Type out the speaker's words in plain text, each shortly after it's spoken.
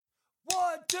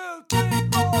1, 2, 3,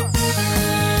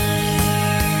 4.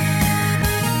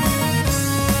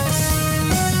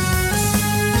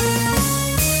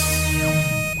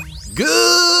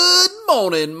 Good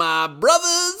morning, my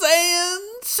brothers and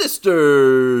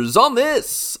sisters. On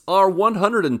this, our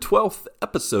 112th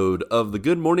episode of the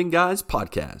Good Morning Guys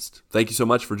podcast. Thank you so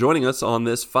much for joining us on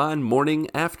this fine morning,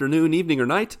 afternoon, evening, or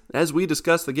night as we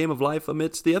discuss the game of life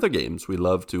amidst the other games we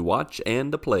love to watch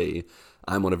and to play.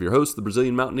 I'm one of your hosts, the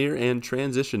Brazilian Mountaineer and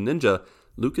Transition Ninja,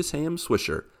 Lucas Ham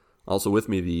Swisher. Also with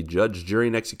me, the judge, jury,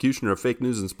 and executioner of fake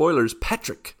news and spoilers,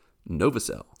 Patrick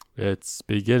Novosel. It's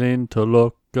beginning to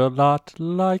look a lot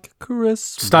like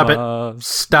Christmas. Stop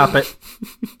it.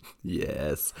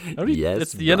 Yes. Yes.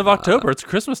 It's the Bob. end of October. It's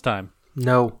Christmas time.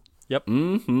 No. Yep.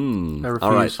 Mm-hmm. I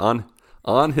refuse. All right.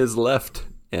 On his left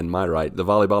and my right, the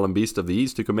volleyball and beast of the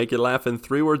East who can make you laugh in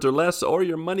 3 words or less or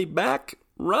your money back,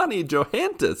 Ronnie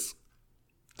Johantis.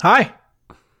 Hi.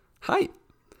 Hi.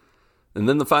 And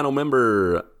then the final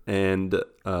member and,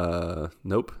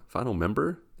 final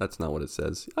member? That's not what it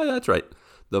says. Oh, yeah, that's right.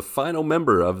 The final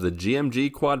member of the GMG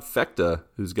Quadfecta,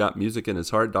 who's got music in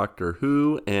his heart, Doctor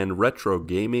Who, and retro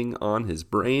gaming on his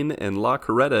brain, and La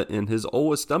Coretta in his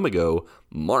old estomago,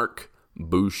 Mark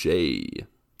Boucher.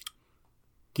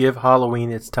 Give Halloween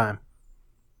its time.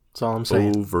 That's all I'm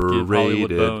saying. Give Hollywood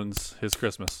Overrated. Bones his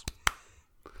Christmas.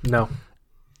 No.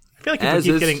 I feel like if As we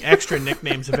keep is- getting extra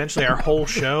nicknames, eventually our whole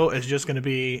show is just going to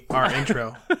be our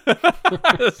intro.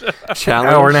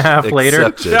 Challenge Hour and a half later.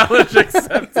 accepted. Challenge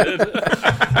accepted.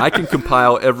 I can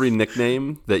compile every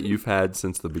nickname that you've had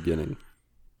since the beginning.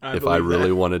 If I believe really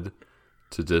that. wanted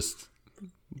to just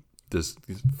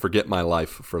forget my life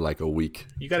for like a week.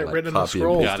 You got it Like, written on the copy and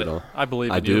scroll. paste Got it. all. I believe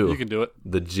in I you. do. You can do it.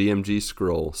 The GMG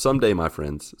scroll. Someday, my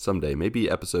friends. Someday. Maybe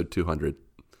episode 200.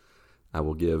 I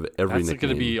will give every That's nickname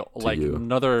going to be to like you.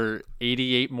 another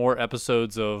 88 more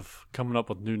episodes of coming up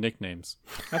with new nicknames.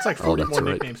 That's like 40 that's more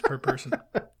right. nicknames per person.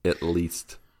 At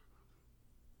least.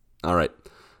 All right.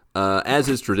 As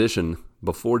is tradition,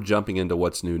 before jumping into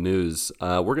what's new news,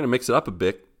 we're going to mix it up a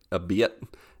bit,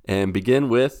 and begin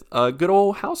with good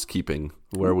old housekeeping,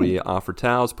 where we offer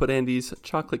towels, put Andy's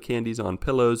chocolate candies on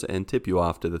pillows, and tip you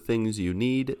off to the things you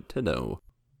need to know.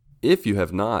 If you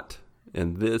have not,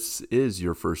 and this is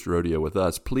your first rodeo with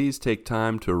us, please take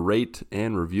time to rate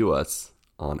and review us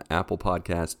on Apple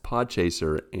Podcasts,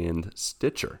 Podchaser, and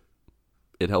Stitcher.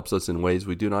 It helps us in ways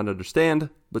we do not understand,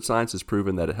 but science has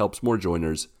proven that it helps more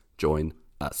joiners join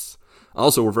us.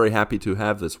 Also, we're very happy to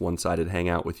have this one-sided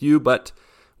hangout with you, but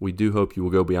we do hope you will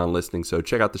go beyond listening. So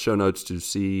check out the show notes to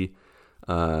see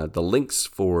the links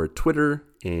for Twitter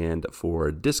and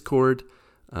for Discord.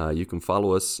 You can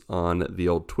follow us on the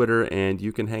old Twitter, and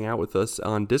you can hang out with us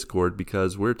on Discord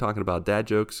because we're talking about dad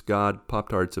jokes, God,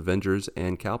 Pop-Tarts, Avengers,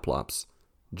 and Cowplops,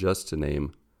 just to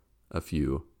name a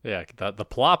few. Yeah, the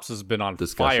Plops has been on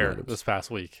Discussion fire items. this past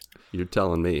week. You're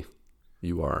telling me.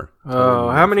 You are. Oh,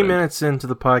 how many afraid. minutes into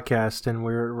the podcast and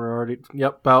we're already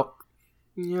about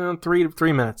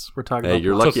 3 minutes we're talking Hey, about.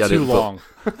 you're So lucky I it's too didn't long.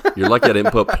 You're lucky I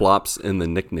didn't put plops in the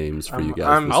nicknames for you guys.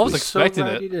 I'm this I was week. expecting so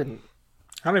glad it. you didn't.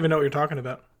 I don't even know what you're talking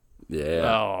about. Yeah.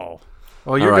 Oh.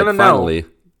 Oh, you're All right, gonna know. finally,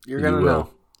 You're you gonna will. know.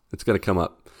 It's gonna come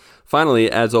up. Finally,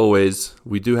 as always,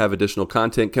 we do have additional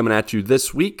content coming at you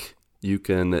this week. You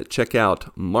can check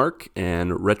out Mark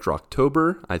and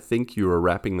Retrooctober. I think you are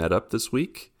wrapping that up this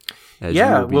week. As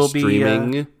Yeah, you will we'll be be,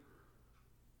 streaming.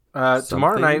 Tomorrow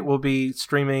something? night we'll be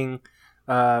streaming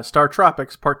Star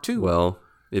Tropics Part 2. Well,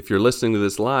 if you're listening to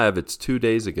this live, it's 2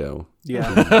 days ago.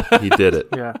 Yeah. He did it.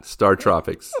 Yeah. Star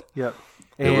Tropics. Yep.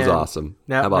 It was And awesome.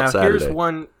 Now, How about now Saturday? here's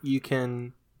one you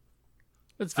can.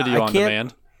 It's video I on can't-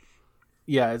 demand.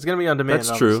 Yeah, it's gonna be on demand. That's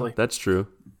obviously. true. That's true.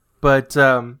 But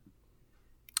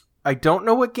I don't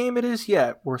know what game it is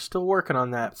yet. We're still working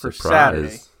on that for Saturday.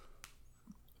 Surprise.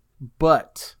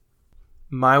 But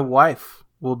my wife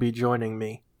will be joining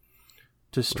me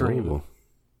to stream. Ooh.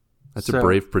 That's So- a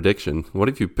brave prediction. What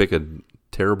if you pick a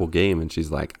terrible game and she's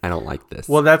like, I don't like this?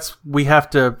 Well, we have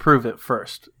to prove it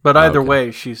first. But either Okay.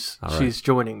 way, she's right.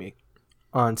 joining me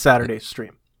on Saturday's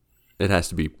stream. It has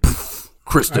to be I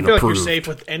Kristen feel like approved. you're safe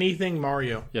with anything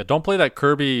Mario. Yeah, don't play that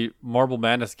Kirby Marble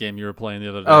Madness game you were playing the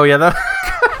other day. Oh yeah, that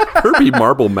Kirby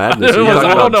Marble Madness. It Are you was, talking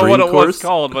I don't about know Dream what it was Course?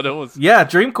 called, but it was. yeah,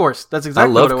 Dream Course. That's I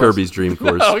exactly love what it Kirby's Dream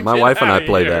Course. No, My get wife and I outta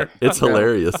play here. that. It's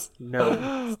hilarious. was.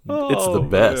 No, It's Oh, the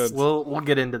best. we'll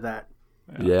get into that.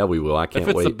 Yeah, we will. I can't If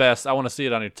it's wait. the best, I want to see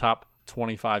it on your top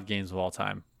 25 games of all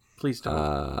time. Please don't.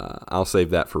 I'll save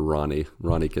that for Ronnie.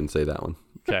 Ronnie can say that one.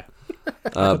 Okay.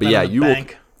 But yeah, you will,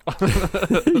 Bank.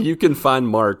 you can find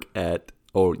Mark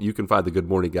you can find the Good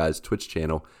Morning Guys Twitch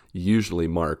channel, usually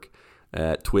Mark,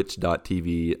 at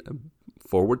twitch.tv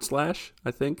 /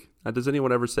 I think. Does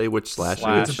anyone ever say which slash it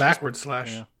Slash. is? It's a backward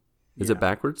slash. Yeah. Is it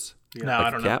backwards? No, Like I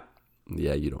a don't cap?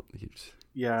 Yeah, you don't.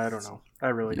 Yeah, I don't know. I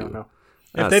really don't know.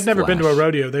 know. If they've never been to a Slash.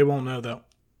 rodeo, they won't know though.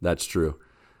 That's true.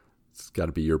 It's got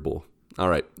to be your bull. All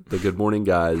right. The Good Morning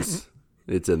Guys.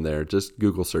 It's in there. Just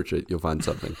Google search it. You'll find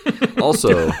something.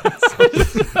 Also, I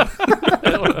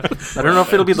don't know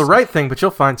if it'll be the right thing, but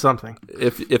you'll find something.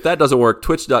 if that doesn't work,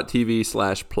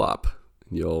 twitch.tv/plop.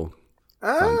 You'll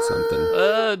find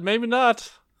something. Maybe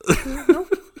not. I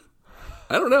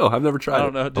don't know. I've never tried I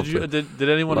don't know. it. Did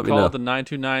anyone Let me call know. it the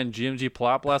 929 GMG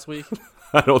plop last week?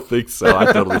 I don't think so.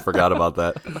 I totally forgot about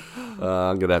that.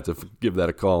 I'm going to have to give that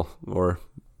a call or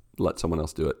let someone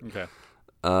else do it. Okay.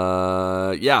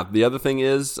 Yeah, the other thing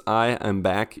is I am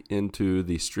back into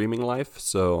the streaming life,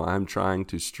 so I'm trying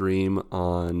to stream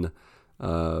on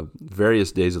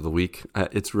various days of the week.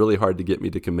 It's really hard to get me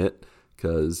to commit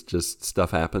because just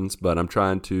stuff happens, but I'm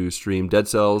trying to stream Dead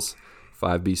Cells,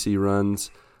 5 BC runs,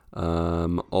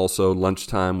 also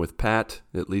lunchtime with Pat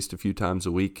at least a few times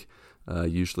a week,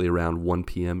 usually around 1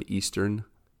 p.m. Eastern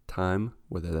time,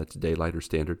 whether that's daylight or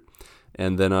standard.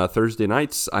 And then Thursday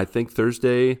nights, I think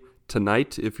Thursday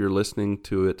tonight, if you're listening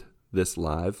to it this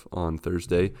live on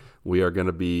Thursday, we are going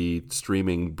to be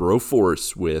streaming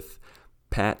Broforce with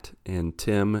Pat and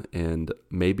Tim and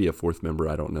maybe a fourth member.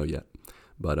 I don't know yet,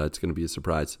 but it's going to be a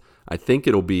surprise. I think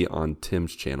it'll be on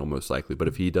Tim's channel most likely, but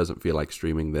if he doesn't feel like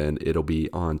streaming, then it'll be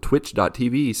on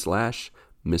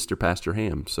twitch.tv/Mr. Pastor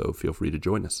Ham. So feel free to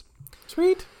join us.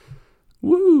 Sweet.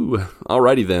 Woo!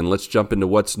 Alrighty then, let's jump into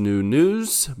what's new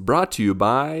news, brought to you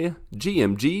by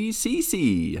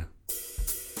GMGCC.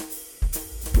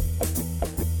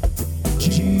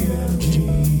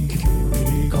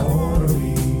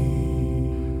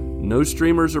 No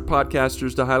streamers or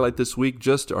podcasters to highlight this week,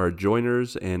 just our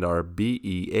joiners and our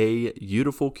BEA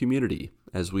beautiful community.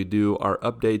 As we do our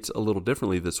updates a little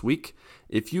differently this week,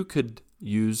 if you could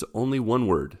use only one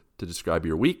word to describe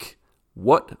your week,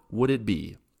 what would it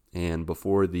be? And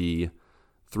before the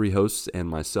three hosts and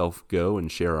myself go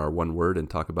and share our one word and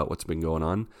talk about what's been going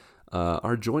on,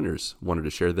 our joiners wanted to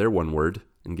share their one word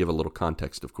and give a little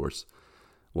context, of course.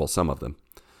 Well, some of them.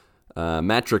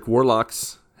 Matrick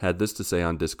Warlocks had this to say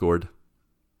on Discord: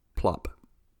 plop.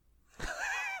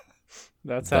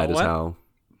 That's how it went?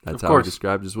 That's how he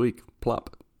described his week.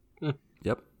 Plop.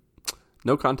 Yep.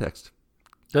 No context.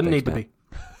 Doesn't Thanks, need to Matt. be.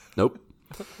 Nope.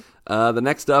 The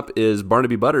next up is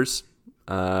Barnaby Butters.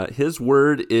 His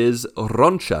word is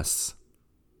ronchas,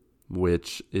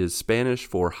 which is Spanish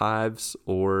for hives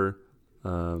or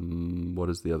what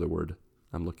is the other word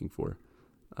I'm looking for?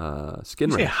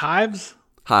 Skin You say rash. hives?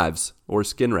 Hives or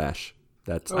skin rash.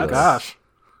 That's Gosh.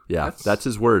 Yeah, that's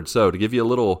his word. So to give you a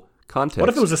little context, What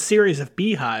if it was a series of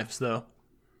beehives, though?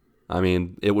 I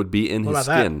mean, it would be in What his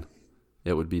about that? skin.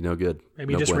 It would be no good.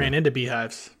 Maybe No he just bueno. ran into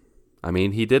beehives. I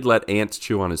mean, he did let ants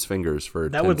chew on his fingers for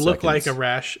That 10 would look like a seconds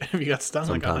rash if you got stung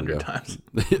like some time 100 ago. times.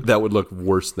 That would look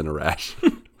worse than a rash.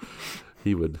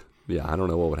 He would, yeah, I don't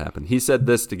know what would happen. He said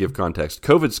this to give context.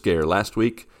 COVID scare last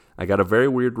week. I got a very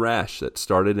weird rash that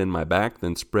started in my back,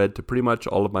 then spread to pretty much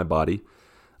all of my body.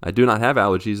 I do not have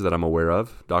allergies that I'm aware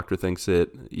of. Doctor thinks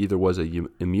it either was a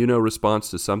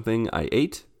immunoresponse to something I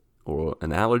ate, or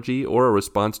an allergy, or a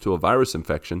response to a virus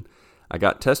infection. I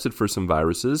got tested for some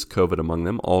viruses, COVID among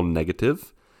them, all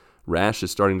negative. Rash is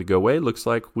starting to go away. Looks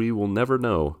like we will never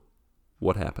know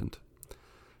what happened.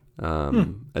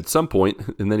 At some point,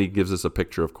 and then he gives us a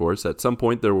picture, of course. At some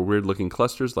point, there were weird-looking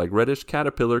clusters like reddish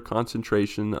caterpillar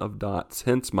concentration of dots.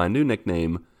 Hence my new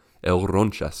nickname, El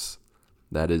Ronchas.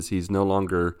 That is, he's no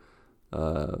longer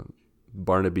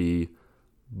Barnaby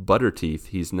Butterteeth.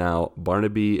 He's now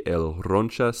Barnaby El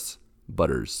Ronchas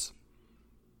Butters.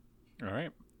 All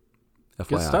right. FYI.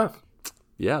 Good stuff.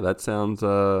 Yeah, that sounds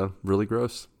really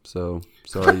gross. So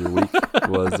sorry your week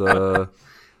was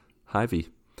hivey.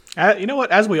 You know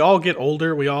what? As we all get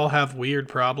older, we all have weird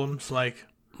problems. Like,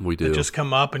 We do. that just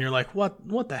come up and you're like,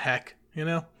 what the heck? You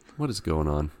know? What is going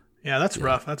on? Yeah, that's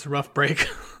rough. That's a rough break.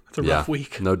 It's a rough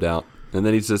week. No doubt. And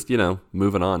then he's just,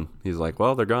 moving on. He's like,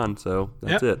 well, they're gone, so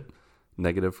that's it.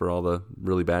 Negative for all the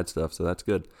really bad stuff, so that's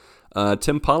good.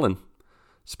 Tim Pollen,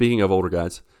 speaking of older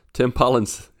guys, Tim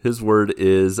Pollen's, his word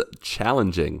is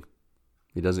challenging.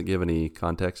 He doesn't give any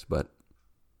context, but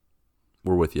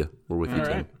we're with you. We're with you, All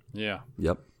Tim. right. Yeah,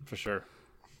 Yep. for sure.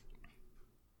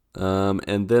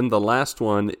 And then the last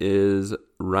one is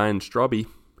Ryan Straube.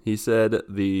 He said,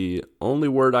 the only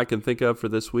word I can think of for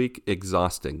this week,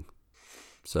 exhausting.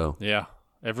 So Yeah,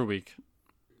 every week.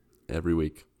 every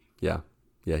week. Yeah.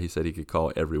 Yeah, he said he could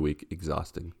call every week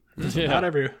exhausting. Yeah.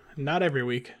 Not every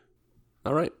week.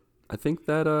 All right. I think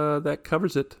that that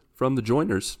covers it from the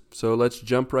joiners. So let's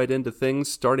jump right into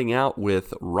things, starting out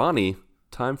with Ronnie.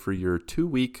 Time for your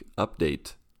 2-week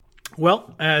update.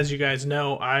 Well, as you guys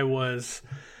know, I was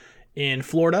in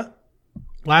Florida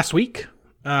last week.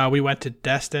 We went to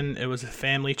Destin. It was a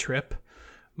family trip.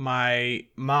 My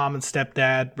mom and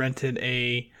stepdad rented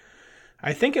I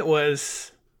think it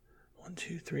was a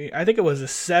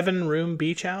 7-room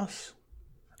beach house.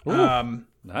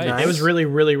 Nice. It was really,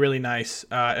 really, really nice.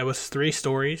 It was 3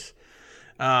 stories.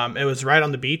 It was right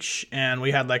on the beach, and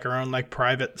we had like our own like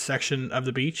private section of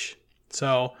the beach.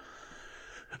 So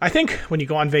I think when you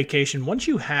go on vacation, once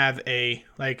you have a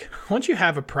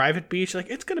private beach, like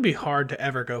it's gonna be hard to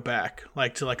ever go back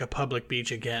like to like a public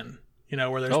beach again.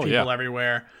 Where there's people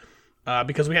everywhere.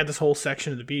 Because we had this whole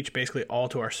section of the beach basically all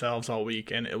to ourselves all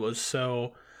week, and it was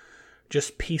so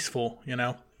just peaceful.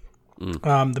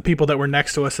 The people that were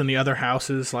next to us in the other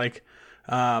houses, like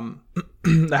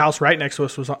the house right next to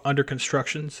us was under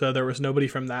construction, so there was nobody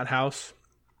from that house,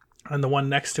 and the one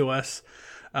next to us.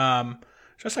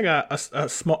 Just like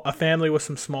a family with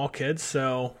some small kids,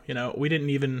 so we didn't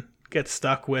even get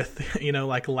stuck with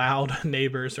like loud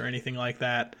neighbors or anything like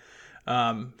that.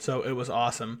 So it was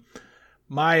awesome.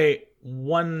 My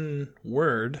one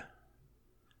word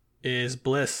is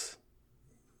bliss.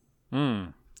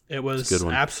 It was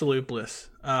absolute bliss.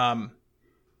 There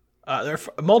are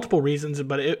multiple reasons,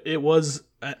 but it was,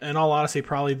 in all honesty,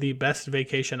 probably the best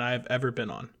vacation I've ever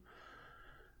been on.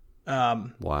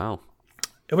 Wow.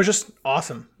 It was just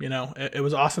awesome. It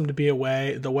was awesome to be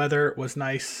away. The weather was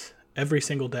nice every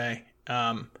single day.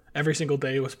 Every single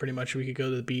day was pretty much we could go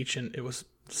to the beach and it was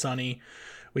sunny.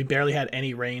 We barely had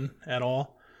any rain at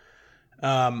all.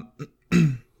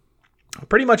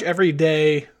 Pretty much every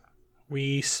day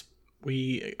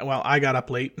I got up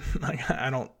late. I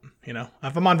don't,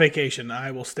 if I'm on vacation,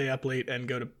 I will stay up late and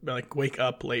go to wake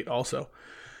up late also.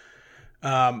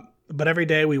 But every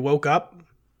day we woke up,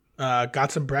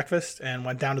 got some breakfast and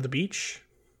went down to the beach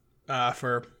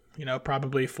for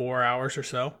probably 4 hours or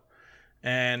so,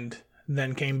 and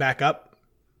then came back up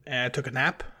and took a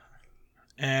nap,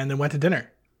 and then went to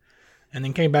dinner, and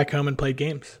then came back home and played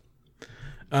games.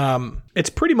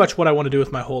 It's pretty much what I want to do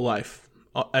with my whole life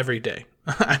every day.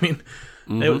 I mean,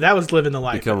 that was living the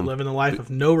life. Living the life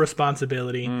of no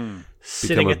responsibility,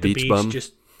 sitting at the beach,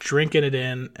 just drinking it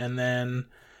in, and then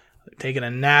taking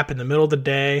a nap in the middle of the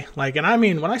day. And I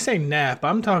mean, when I say nap,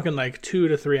 I'm talking like 2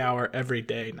 to 3 hour every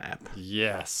day nap.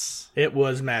 Yes. It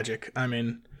was magic. I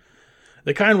mean,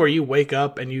 the kind where you wake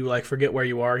up and you forget where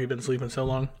you are. You've been sleeping so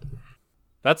long.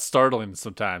 That's startling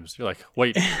sometimes. You're like,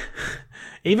 wait.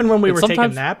 Even when we were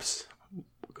taking naps.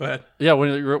 Go ahead. Yeah,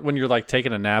 when you're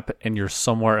taking a nap and you're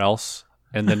somewhere else,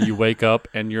 and then you wake up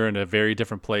and you're in a very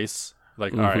different place.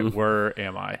 All right, where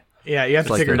am I? Yeah, you have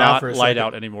to figure it out for a second. Not light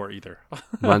out anymore either.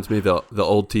 Reminds me of the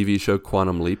old TV show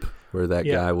Quantum Leap, where that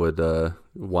guy would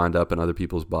wind up in other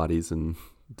people's bodies and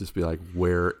just be like,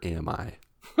 "Where am I?"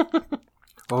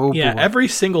 Oh yeah, boy. every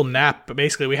single nap. But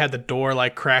basically, we had the door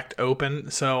cracked open,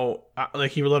 so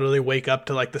he would literally wake up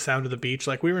to the sound of the beach.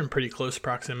 We were in pretty close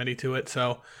proximity to it,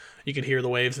 so you could hear the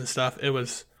waves and stuff. It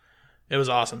was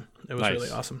awesome. It was really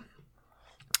awesome.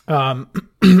 And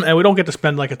we don't get to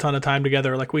spend a ton of time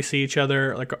together. We see each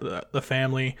other, the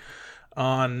family,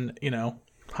 on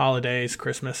holidays,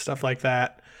 Christmas, stuff like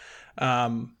that.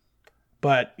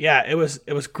 But yeah, it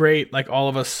was great. All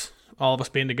of us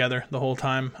being together the whole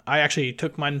time. I actually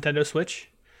took my Nintendo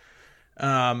Switch.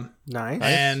 Nice.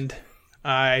 And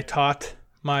I taught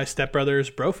my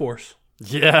stepbrothers Broforce.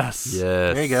 Yes.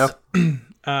 There you go.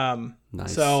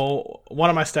 Nice. So one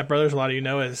of my stepbrothers, a lot of you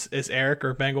know, is Eric,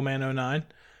 or Bangleman09.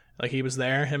 He was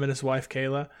there, him and his wife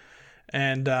Kayla,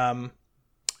 and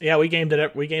we gamed it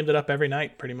up. We gamed it up every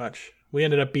night, pretty much. We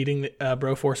ended up beating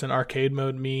Broforce in arcade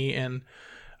mode, me and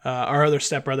our other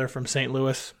stepbrother from St.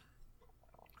 Louis.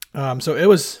 So it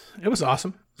was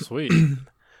awesome. Sweet.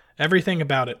 Everything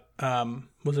about it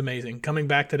was amazing. Coming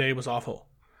back today was awful.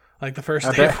 The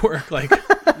first day of work,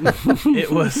 it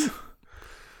was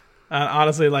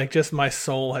honestly just my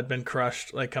soul had been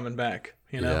crushed. Coming back,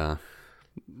 Yeah.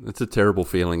 It's a terrible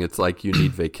feeling. It's like you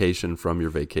need vacation from your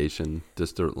vacation,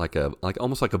 just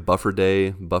almost like a buffer day,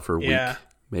 buffer week,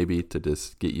 maybe, to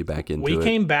just get you back into it. We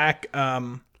came back.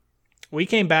 We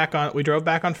drove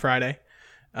back on Friday,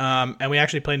 and we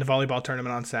actually played in the volleyball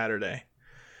tournament on Saturday.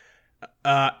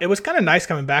 It was kind of nice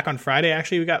coming back on Friday.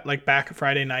 Actually, we got back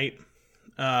Friday night.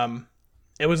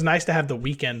 It was nice to have the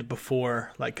weekend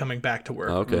before coming back to work.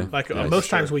 Okay. Most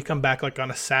times we come back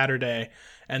on a Saturday,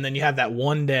 and then you have that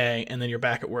one day, and then you're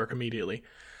back at work immediately.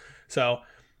 So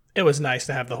it was nice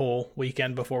to have the whole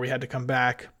weekend before we had to come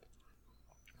back.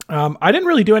 I didn't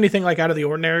really do anything like out of the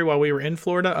ordinary while we were in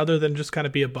Florida, other than just kind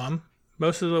of be a bum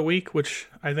most of the week, which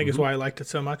I think is why I liked it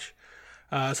so much.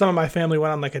 Some of my family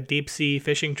went on like a deep sea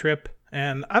fishing trip,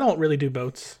 and I don't really do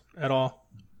boats at all.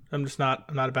 I'm not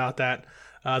about that.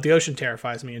 The ocean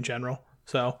terrifies me in general,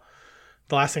 so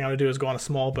the last thing I would do is go on a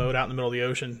small boat out in the middle of the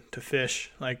ocean to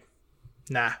fish. Like,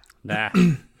 nah.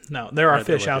 No, there are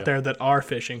fish out there that are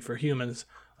fishing for humans.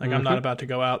 Like, I'm not about to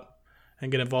go out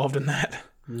and get involved in that.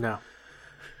 No.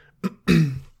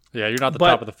 Yeah, you're not the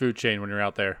top of the food chain when you're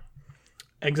out there.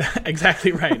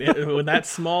 Exactly right. When that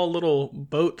small little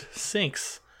boat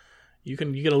sinks, you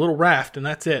get a little raft, and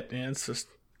that's it. And it's just,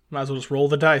 might as well just roll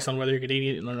the dice on whether you get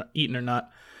eaten or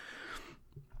not.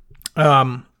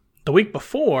 The week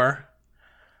before,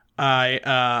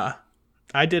 I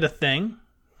did a thing.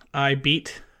 I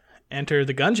beat Enter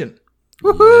the Gungeon.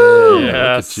 Woohoo!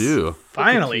 Yes. Look at you.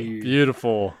 Finally.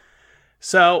 Beautiful.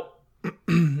 So,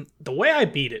 the way I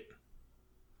beat it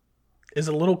is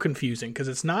a little confusing because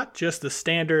it's not just the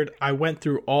standard, I went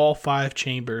through all 5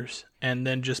 chambers and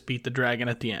then just beat the dragon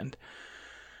at the end.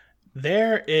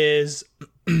 There is,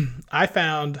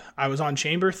 I was on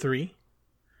chamber 3,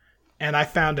 and I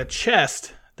found a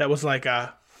chest that was like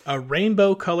a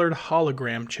rainbow-colored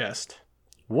hologram chest.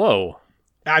 Whoa.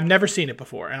 I've never seen it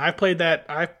before, and I've played that,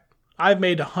 I've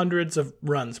made hundreds of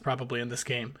runs probably in this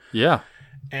game. Yeah.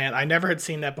 And I never had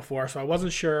seen that before, so I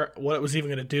wasn't sure what it was even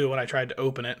going to do when I tried to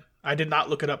open it. I did not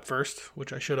look it up first,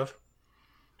 which I should have.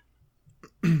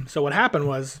 So what happened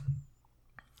was,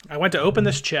 I went to open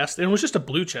this chest, and it was just a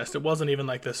blue chest. It wasn't even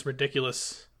like this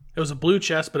ridiculous... It was a blue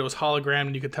chest, but it was hologram,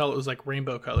 and you could tell it was like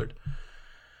rainbow colored.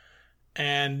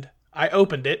 And I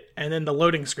opened it, and then the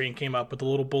loading screen came up with the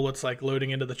little bullets like loading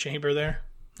into the chamber there,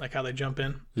 like how they jump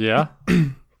in. Yeah.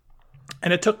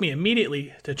 And it took me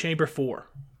immediately to chamber 4.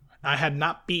 I had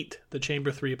not beat the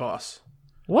chamber 3 boss.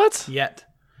 What? Yet.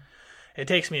 It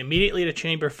takes me immediately to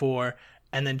chamber 4,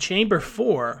 and then chamber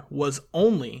 4 was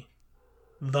only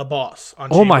the boss on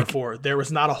chamber 4. There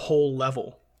was not a whole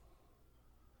level.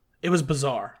 It was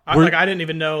bizarre. I didn't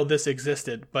even know this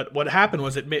existed, but what happened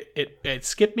was it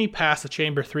skipped me past the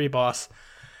chamber 3 boss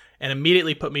and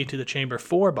immediately put me to the chamber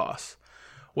 4 boss,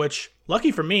 which,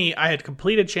 lucky for me, I had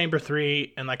completed chamber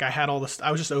 3, and like I had all this.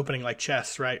 I was just opening like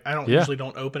chests, right? I usually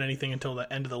don't open anything until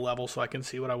the end of the level, so I can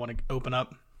see what I want to open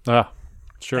up.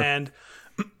 Sure. And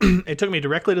it took me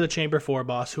directly to the chamber 4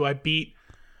 boss, who I beat.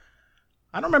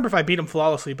 I don't remember if I beat him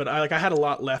flawlessly, but I had a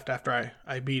lot left after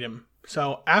I beat him.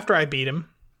 So after I beat him,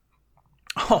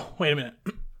 oh wait a minute,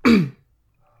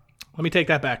 let me take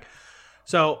that back.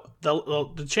 So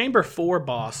the chamber 4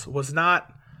 boss was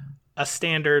not a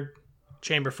standard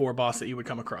chamber 4 boss that you would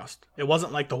come across. It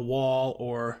wasn't like the wall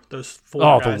or those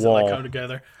 4 guys that like come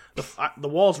together. The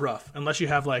wall's rough unless you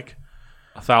have like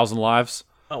 1,000 lives.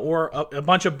 Or a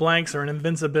bunch of blanks or an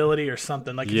invincibility or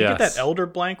something. Like if you get that elder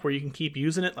blank where you can keep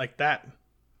using it like that,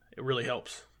 it really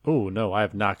helps. Oh no, I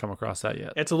have not come across that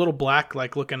yet. It's a little black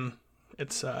like looking.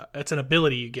 It's an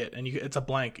ability you get, and it's a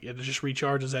blank. It just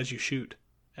recharges as you shoot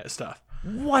at stuff.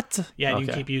 What? Yeah, and you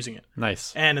can keep using it.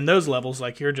 Nice. And in those levels,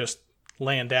 like you're just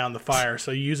laying down the fire,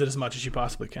 so you use it as much as you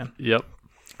possibly can. Yep.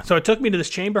 So it took me to this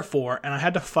chamber 4, and I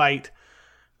had to fight.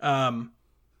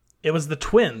 It was the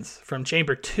twins from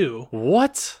chamber 2.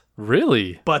 What?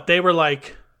 Really? But they were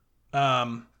like,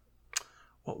 what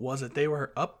was it? They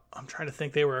were up. I'm trying to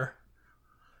think. They were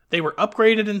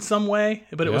upgraded in some way,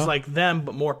 but it was like them,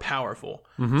 but more powerful.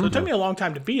 Mm-hmm. So it took me a long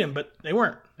time to beat them, but they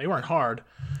weren't hard.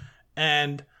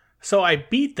 And so I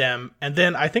beat them, and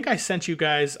then I think I sent you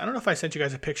guys. I don't know if I sent you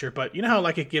guys a picture, but you know how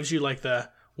like it gives you like the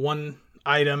one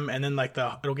item, and then like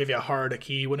it'll give you a heart, a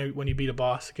key when you beat a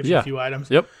boss. It gives you a few items.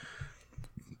 Yep.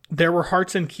 There were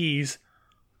hearts and keys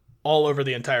all over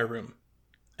the entire room.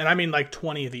 And I mean like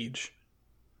 20 of each.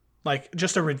 Like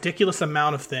just a ridiculous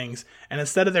amount of things. And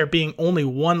instead of there being only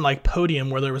one like podium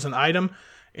where there was an item,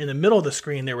 in the middle of the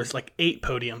screen there was like 8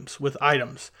 podiums with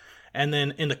items. And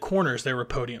then in the corners there were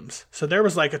podiums. So there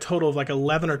was like a total of like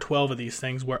 11 or 12 of these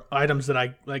things were items that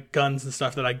I, like guns and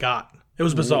stuff that I got. It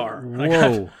was bizarre.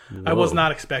 Whoa. I was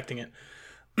not expecting it.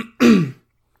 And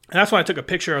that's when I took a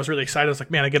picture. I was really excited. I was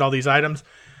like, man, I get all these items.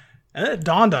 And then it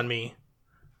dawned on me,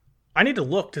 I need to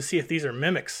look to see if these are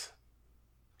mimics.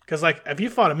 Because, like, if you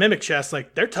fought a mimic chest,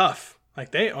 like, they're tough.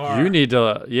 Like, they are. You need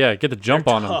to, get the jump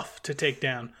on them. Tough to take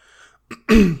down.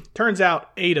 Turns out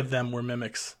 8 of them were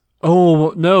mimics. Oh,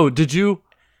 no. Did you?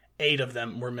 8 of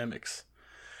them were mimics.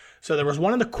 So there was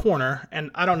one in the corner, and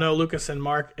I don't know, Lucas and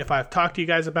Mark, if I've talked to you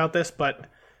guys about this, but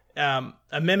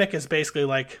a mimic is basically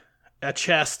like a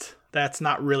chest that's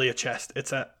not really a chest.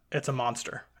 It's a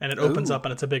monster, and it opens up,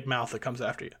 and it's a big mouth that comes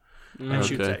after you and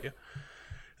shoots at you.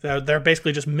 They're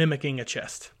basically just mimicking a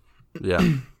chest.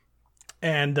 Yeah.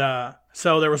 And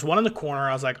so there was one in the corner.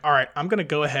 I was like, all right, I'm going to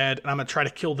go ahead and I'm going to try to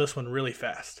kill this one really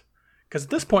fast. Because at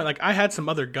this point, like, I had some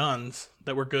other guns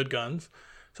that were good guns.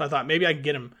 So I thought maybe I could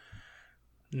get him.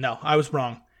 No, I was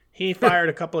wrong. He fired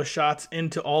a couple of shots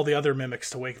into all the other mimics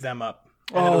to wake them up.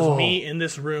 And it was me in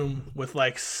this room with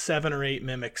like 7 or 8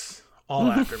 mimics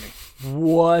all after me.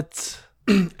 What?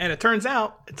 And it turns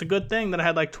out it's a good thing that I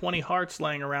had like 20 hearts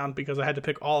laying around because I had to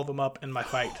pick all of them up in my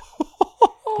fight.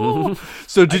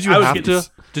 So did you I was have getting- to?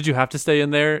 Did you have to stay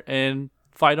in there and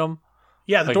fight them?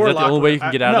 Yeah, the Like, door is that locked. the only way you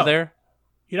can get out no. of there?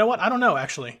 You know what? I don't know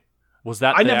actually. Was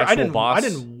that I the actual didn't boss? I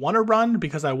didn't want to run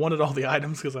because I wanted all the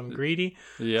items because I'm greedy.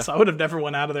 Yeah. So I would have never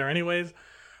went out of there anyways.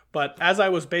 But as I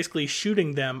was basically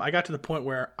shooting them, I got to the point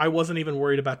where I wasn't even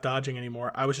worried about dodging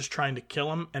anymore. I was just trying to kill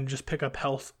them and just pick up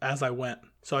health as I went.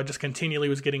 So I just continually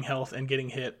was getting health and getting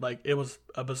hit. Like, it was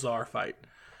a bizarre fight.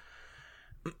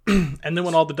 And then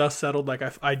when all the dust settled, like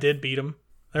I did beat him.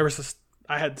 There was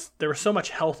so much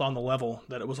health on the level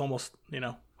that it was almost,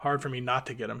 hard for me not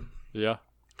to get him. Yeah.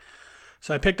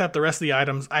 So I picked up the rest of the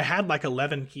items. I had like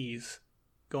 11 keys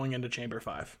going into Chamber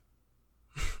 5.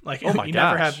 Like, Oh my you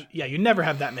gosh. you never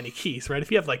have that many keys, right? If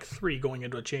you have like 3 going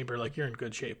into a chamber, like, you're in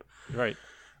good shape. Right.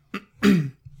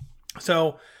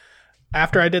 So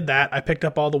after I did that, I picked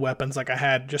up all the weapons. Like, I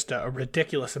had just a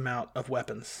ridiculous amount of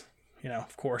weapons.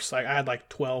 Of course, like, I had like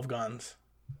 12 guns,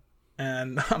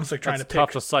 and I was like trying That's to pick.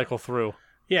 tough to cycle through.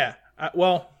 Yeah.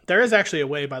 Well, there is actually a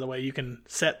way, by the way, you can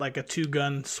set like a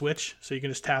 2-gun switch. So you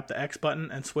can just tap the X button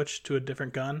and switch to a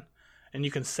different gun, and you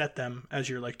can set them as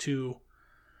your like 2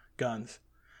 guns.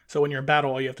 So when you're in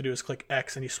battle, all you have to do is click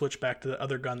X and you switch back to the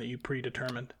other gun that you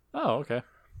predetermined. Oh, okay.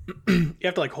 You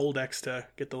have to like hold X to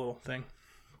get the little thing.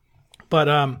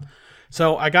 But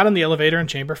so I got in the elevator in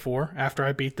Chamber 4 after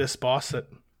I beat this boss that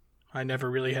I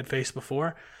never really had faced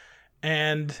before,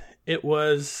 and it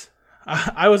was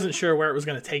I wasn't sure where it was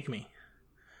going to take me.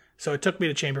 So it took me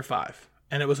to Chamber 5,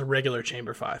 and it was a regular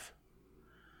Chamber 5.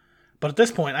 But at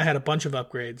this point, I had a bunch of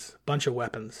upgrades, bunch of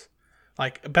weapons.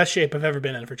 Like, best shape I've ever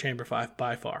been in for Chamber 5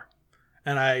 by far.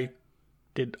 And I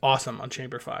did awesome on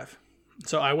Chamber 5.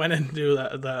 So I went into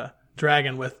the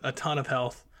dragon with a ton of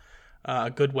health,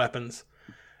 good weapons,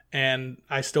 and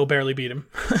I still barely beat him.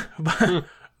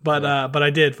 but I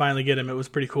did finally get him. It was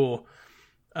pretty cool.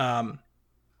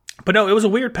 But no, it was a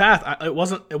weird path. It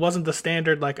wasn't the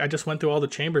standard, like, I just went through all the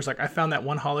chambers. Like, I found that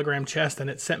one hologram chest, and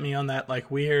it sent me on that,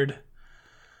 like, weird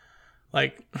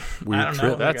I don't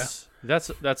know. trip.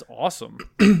 That's awesome.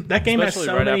 That game has Especially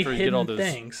so right many after you get all hidden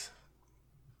those- things.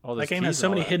 All those That game keys has so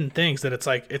and all many that. hidden things that it's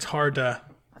like it's hard to,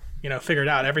 figure it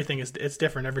out. Everything it's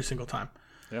different every single time.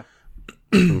 Yeah.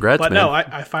 Congrats, But man. no,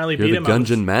 I finally You're beat the him.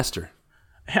 Gungeon master.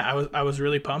 Yeah, I was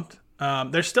really pumped.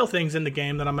 There's still things in the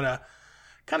game that I'm gonna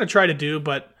kind of try to do,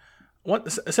 but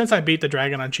since I beat the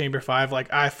dragon on Chamber 5,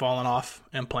 like, I've fallen off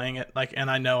in playing it, like, and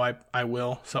I know I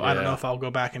will. So I don't know Yeah. if I'll go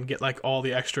back and get like all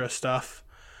the extra stuff.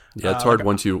 Yeah, it's hard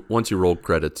once you roll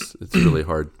credits. It's really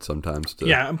hard sometimes to.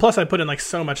 Yeah, and plus I put in like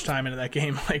so much time into that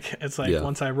game. Like, it's like, Yeah.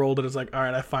 once I rolled it, it's like, all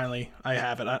right, I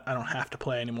have it. I don't have to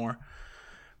play anymore.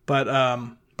 But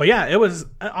yeah, it was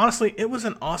honestly, it was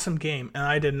an awesome game, and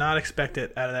I did not expect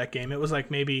it out of that game. It was like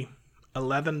maybe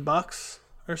 $11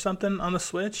 or something on the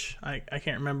Switch. I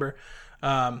can't remember.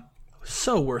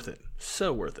 So worth it.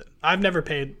 So worth it. I've never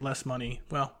paid less money.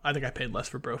 Well, I think I paid less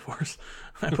for Broforce.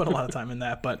 I put a lot of time in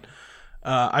that, but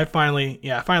I finally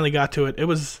got to it. It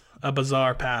was a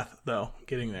bizarre path though,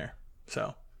 getting there.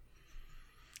 So,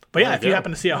 but yeah, There if you you go.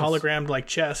 happen to see a Nice. hologrammed like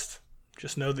chest,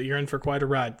 just know that you're in for quite a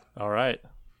ride. All right.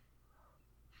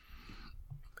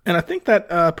 And I think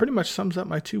that pretty much sums up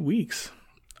my 2 weeks.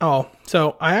 Oh,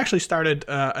 so I actually started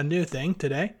a new thing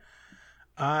today.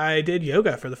 I did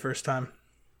yoga for the first time.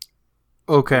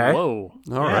 Okay. Whoa.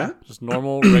 All Yeah. right. Just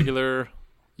normal, regular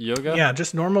yoga. Yeah,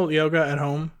 just normal yoga at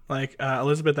home. Like,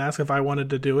 Elizabeth asked if I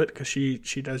wanted to do it because she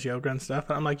does yoga and stuff.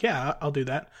 And I'm like, yeah, I'll do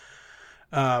that.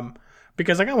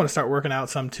 Because like, I want to start working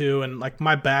out some too. And like,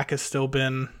 my back has still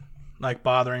been like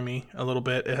bothering me a little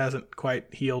bit. It hasn't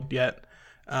quite healed yet.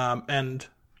 And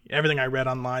everything I read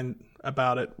online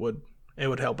about it would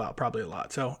help out probably a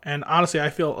lot. So, and honestly, I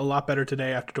feel a lot better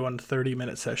today after doing a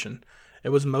 30-minute session. It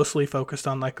was mostly focused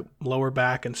on like lower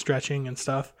back and stretching and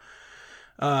stuff.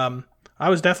 I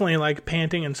was definitely like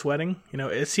panting and sweating.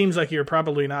 It seems like you're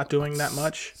probably not doing that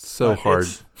much. So but hard.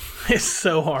 It's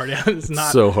so hard. It's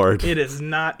not So hard. It is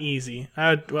not easy.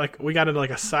 We got into like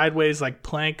a sideways like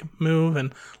plank move,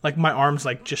 and like my arms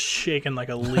like just shaking like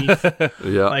a leaf.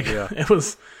 Yeah. Like it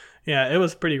was Yeah, it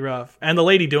was pretty rough. And the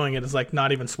lady doing it is like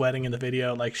not even sweating in the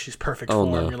video. Like she's perfect form.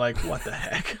 no. You're like, what the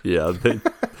heck? Yeah,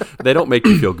 they don't make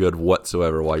you feel good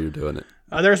whatsoever while you're doing it.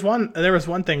 There was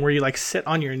one thing where you like sit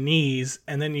on your knees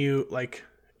and then you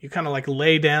kind of like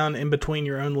lay down in between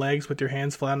your own legs with your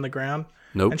hands flat on the ground.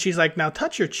 Nope. And she's like, now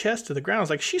touch your chest to the ground. I was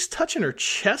like, she's touching her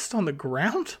chest on the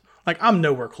ground? Like, I'm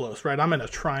nowhere close, right? I'm in a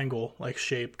triangle like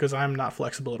shape because I'm not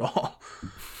flexible at all.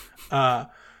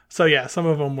 So yeah, some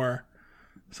of them were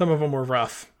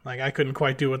rough. Like I couldn't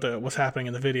quite do what was happening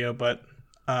in the video, but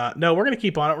no, we're gonna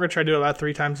keep on it. We're gonna try to do it about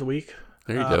 3 times a week.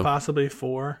 There you go. Possibly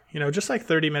 4. Just like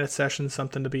 30-minute sessions,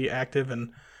 something to be active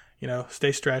and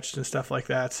stay stretched and stuff like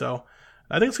that. So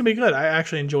I think it's gonna be good. I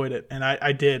actually enjoyed it, and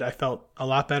I felt a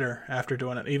lot better after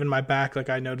doing it. Even my back, like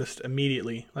I noticed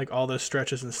immediately, like all those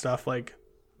stretches and stuff, like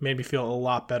made me feel a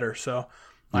lot better. So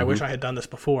I wish I had done this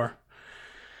before.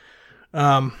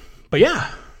 But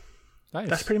yeah, Nice.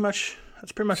 that's pretty much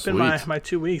been Sweet. my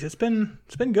 2 weeks. It's been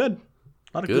good.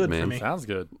 A lot of good man. for me. Sounds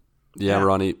good. Yeah, Yeah.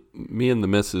 Ronnie, me and the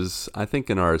missus, I think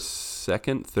in our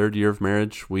third year of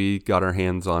marriage, we got our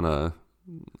hands on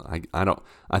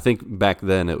I think back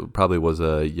then it probably was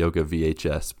a yoga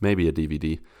VHS, maybe a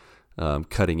DVD,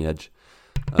 cutting edge.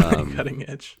 Cutting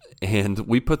edge. And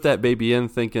we put that baby in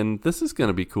thinking, this is going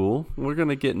to be cool. We're going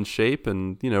to get in shape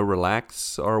and,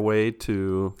 relax our way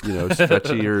to,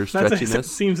 stretchier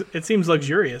stretchiness. It seems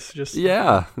luxurious. Just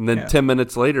Yeah. And then Yeah. 10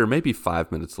 minutes later, maybe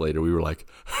 5 minutes later, we were like,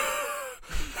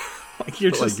 like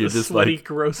you're just you're a just sweaty, like-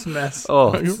 gross mess.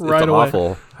 oh, it's right away.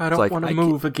 awful. I It's don't like, want to I can't-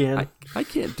 move again. I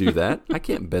can't do that. I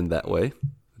can't bend that way.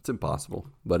 It's impossible.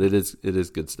 But it is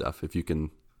good stuff if you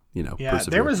can, Yeah,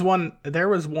 persevere. there was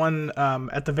one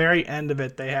at the very end of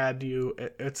it. They had you.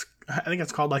 I think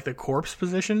it's called like the corpse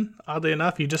position. Oddly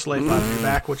enough, you just lay flat on your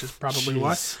back, which is probably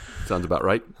what. Sounds about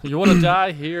right. You want to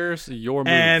die? Here's your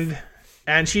move.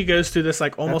 And she goes through this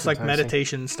like almost like enticing.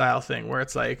 meditation style thing where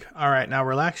it's like, all right, now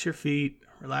relax your feet,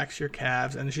 relax your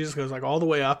calves, and she just goes like all the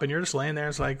way up, and you're just laying there.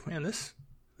 It's like, man, this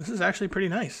is actually pretty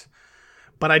nice.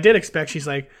 But I did expect. She's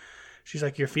like,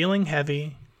 you're feeling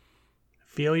heavy.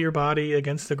 Feel your body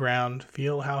against the ground.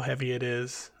 Feel how heavy it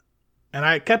is. And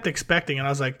I kept expecting, and I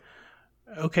was like,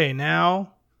 okay,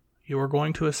 now you are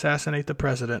going to assassinate the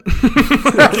president.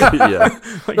 Yeah.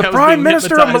 Like, I was Prime being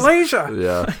Minister of hypnotized. Malaysia.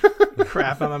 Yeah.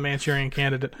 Crap, I'm a Manchurian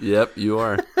candidate. Yep, you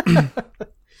are.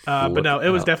 But no, it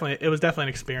was Look definitely an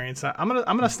experience. I'm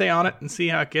gonna stay on it and see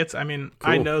how it gets. I mean,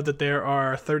 I Cool. know that there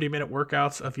are 30-minute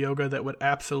workouts of yoga that would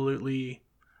absolutely,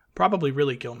 probably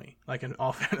really kill me. Like in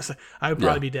all fairness, I would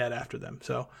probably be dead after them.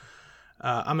 So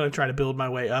I'm gonna try to build my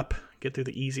way up, get through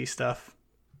the easy stuff,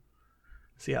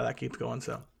 see how that keeps going.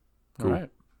 So All right.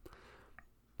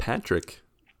 Patrick,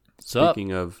 What's up?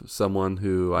 speaking of someone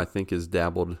who I think has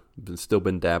still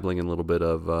been dabbling in a little bit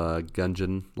of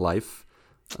Gungeon life.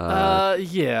 Yeah.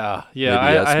 Maybe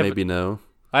I yes, haven't- maybe no.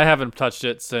 I haven't touched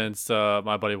it since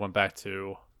my buddy went back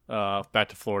to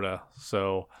Florida.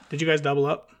 So did you guys double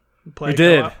up? Play we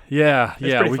did. co-op? Yeah.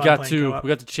 pretty We fun got playing to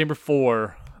co-op. Chamber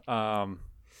 4.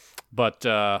 But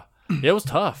it was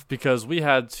tough because we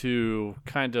had to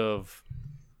kind of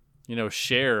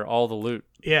share all the loot.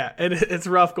 Yeah, it's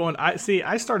rough going.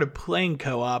 I started playing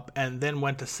co-op and then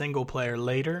went to single player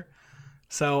later,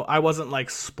 so I wasn't like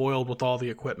spoiled with all the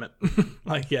equipment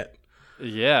like yet.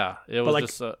 Yeah, it was like-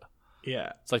 just.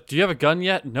 Yeah, It's like, do you have a gun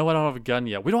yet? No, I don't have a gun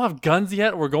yet. We don't have guns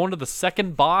yet. We're going to the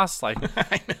second boss. Like,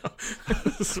 I know.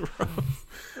 It's rough.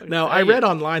 No, I read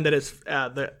online that it's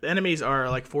the enemies are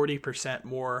like 40%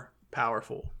 more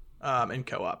powerful in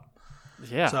co-op.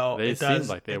 yeah. So they it does. seemed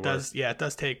like they it were. does. Yeah, it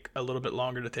does take a little bit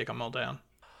longer to take them all down.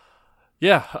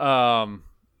 Yeah.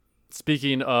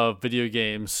 Speaking of video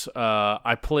games,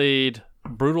 I played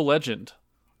Brutal Legend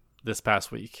this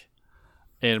past week.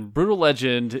 And Brutal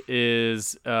Legend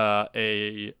is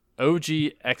a OG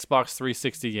Xbox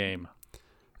 360 game.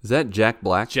 Is that Jack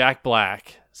Black? Jack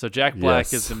Black. So Jack Black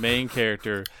Yes. is the main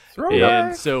character. Throwback.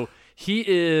 And so he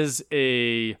is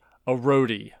a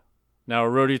roadie. Now a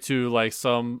roadie to like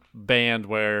some band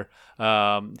where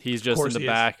he's just in course the he is.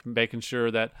 back making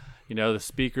sure that the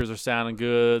speakers are sounding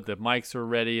good, the mics are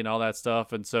ready, and all that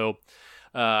stuff. And so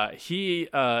he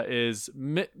is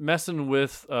messing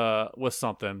with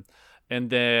something, and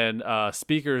then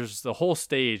speakers, the whole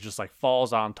stage just like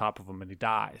falls on top of him, and he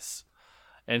dies,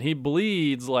 and he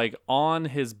bleeds like on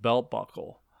his belt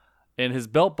buckle, and his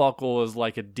belt buckle is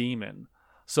like a demon.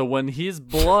 So when his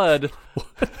blood,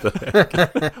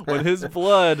 when his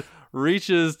blood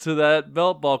reaches to that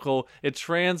belt buckle, it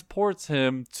transports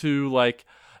him to like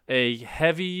a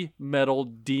heavy metal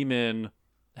demon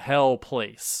hell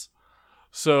place.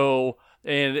 So,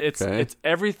 and it's Okay.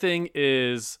 everything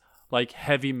is like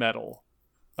heavy metal.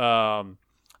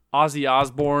 Ozzy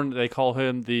Osbourne, they call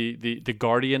him the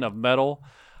guardian of metal.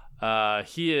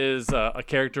 He is a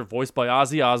character voiced by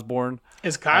Ozzy Osbourne.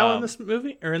 Is Kyle in this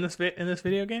movie or in this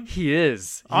video game? He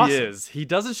is. Awesome. He is. He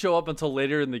doesn't show up until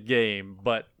later in the game,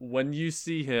 but when you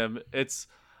see him, it's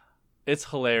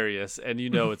hilarious, and you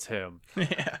know it's him.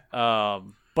 Yeah.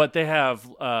 But they have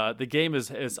the game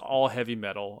is all heavy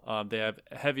metal. They have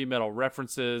heavy metal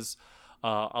references.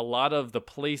 A lot of the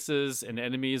places and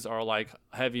enemies are like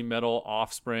heavy metal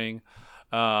offspring.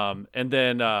 And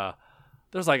then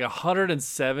there's like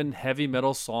 107 heavy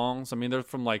metal songs. I mean, they're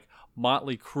from like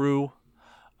Motley Crue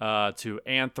to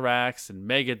Anthrax and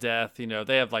Megadeth. You know,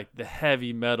 they have like the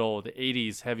heavy metal, the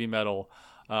 80s heavy metal.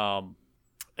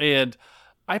 And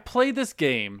I played this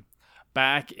game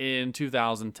back in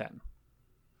 2010.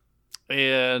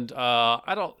 And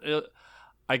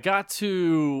I got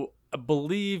to, I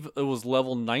believe it was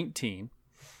level 19,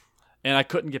 and I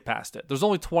couldn't get past it. There's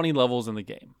only 20 levels in the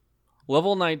game.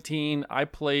 Level 19, I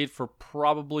played for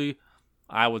probably,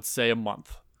 I would say, a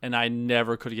month, and I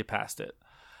never could get past it.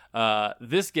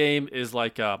 This game is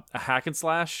like a hack and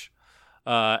slash,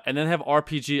 and then have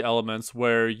RPG elements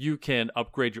where you can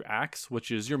upgrade your axe,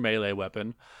 which is your melee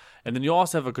weapon, and then you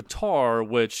also have a guitar,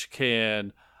 which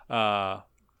can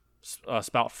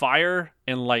spout fire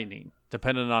and lightning,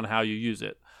 depending on how you use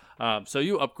it. So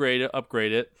you upgrade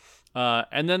it.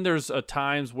 And then there's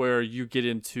times where you get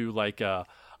into like a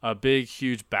big,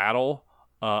 huge battle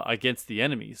against the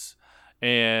enemies.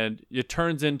 And it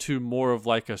turns into more of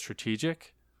like a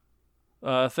strategic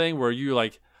thing where you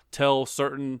like tell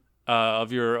certain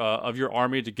of your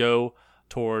army to go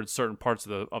towards certain parts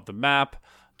of the map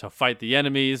to fight the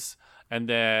enemies, and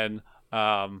then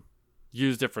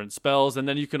use different spells. And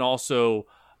then you can also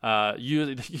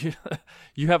you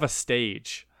have a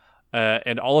stage.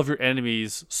 And all of your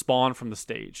enemies spawn from the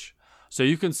stage. So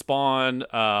you can spawn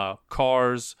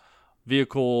cars,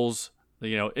 vehicles,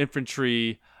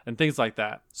 infantry, and things like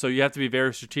that. So you have to be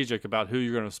very strategic about who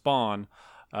you're going to spawn.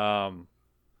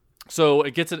 So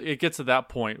it gets to that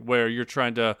point where you're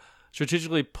trying to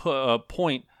strategically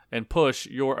point and push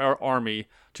your army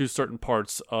to certain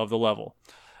parts of the level.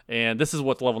 And this is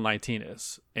what level 19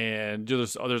 is. And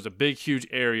there's a big, huge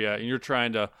area, and you're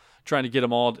trying to get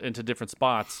them all into different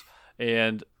spots.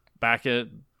 And back at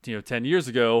 10 years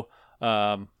ago,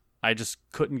 I just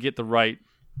couldn't get the right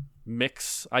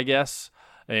mix, I guess,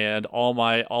 and all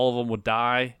of them would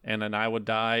die, and then I would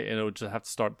die, and it would just have to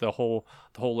start the whole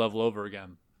level over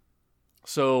again.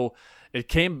 So it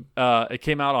came out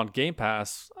on Game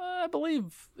Pass. I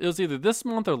believe it was either this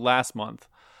month or last month.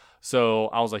 So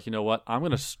I was like, you know what? I'm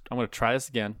gonna try this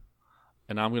again,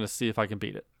 and I'm gonna see if I can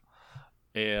beat it.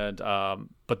 And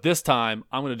but this time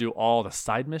I'm going to do all the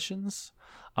side missions.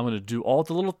 I'm going to do all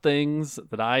the little things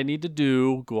that I need to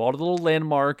do, go all the little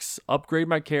landmarks, upgrade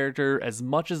my character as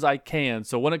much as I can.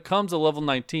 So when it comes to level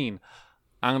 19,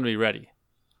 I'm going to be ready.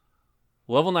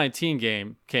 Level 19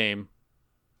 game came,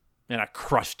 and I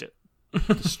crushed it.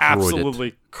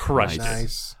 Absolutely crushed it.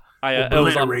 Nice. It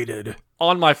was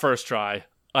on my first try,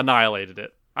 annihilated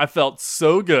it. I felt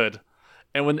so good.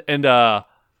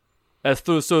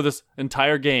 So this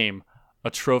entire game,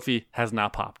 a trophy has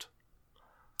not popped,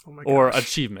 or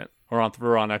achievement, or I'm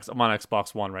on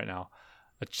Xbox One right now.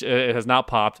 It has not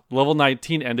popped. Level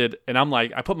 19 ended, and I'm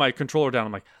like, I put my controller down.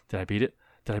 I'm like, did I beat it?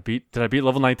 Did I beat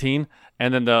level 19?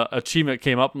 And then the achievement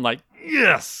came up. I'm like,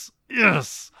 yes.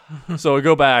 So I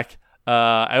go back.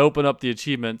 I open up the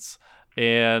achievements,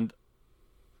 and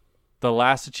the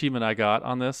last achievement I got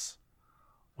on this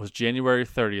was January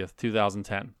 30th,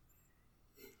 2010.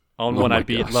 When I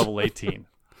beat level 18.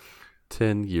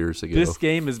 10 years ago. This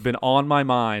game has been on my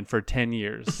mind for 10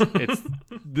 years.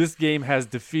 This game has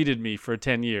defeated me for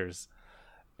 10 years.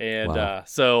 And wow.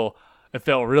 So it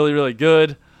felt really, really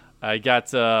good. I got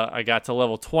to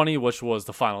level 20, which was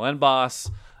the final end boss.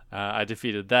 I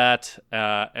defeated that,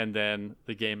 and then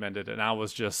the game ended. And I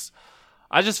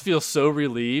just feel so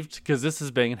relieved because this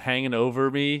has been hanging over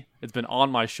me. It's been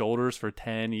on my shoulders for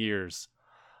 10 years.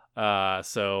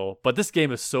 But this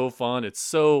game is so fun. It's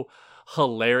so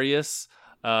hilarious.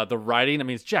 The writing, I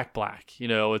mean, it's Jack Black,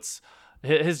 it's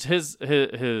his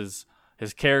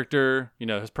character,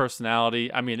 his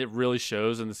personality. I mean, it really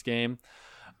shows in this game.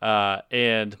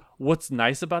 And what's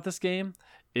nice about this game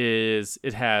is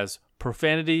it has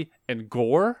profanity and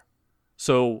gore.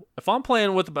 So if I'm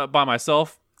playing by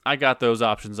myself, I got those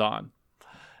options on.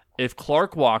 If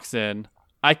Clark walks in,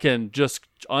 I can just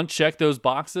uncheck those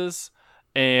boxes.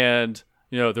 And,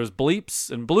 there's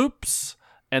bleeps and bloops.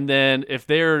 And then if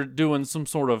they're doing some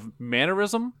sort of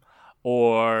mannerism,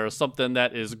 or something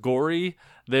that is gory,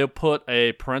 they'll put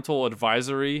a parental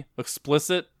advisory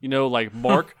explicit, like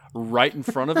mark right in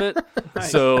front of it.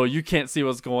 So you can't see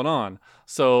what's going on.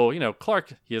 So,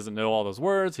 Clark, he doesn't know all those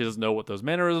words. He doesn't know what those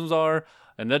mannerisms are.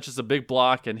 And that's just a big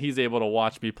block. And he's able to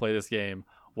watch me play this game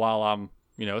while I'm,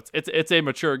 it's a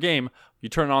mature game. You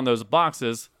turn on those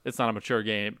boxes, it's not a mature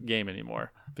game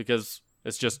anymore because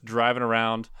it's just driving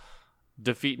around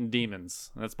defeating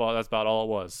demons. That's about all it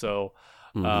was. So,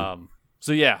 I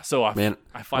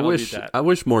finally beat that. I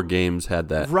wish more games had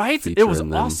that. Right? Feature It was in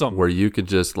them, awesome. where you could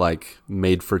just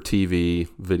made for TV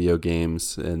video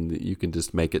games, and you can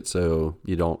just make it so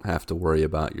you don't have to worry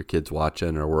about your kids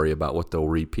watching or worry about what they'll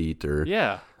repeat or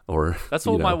that's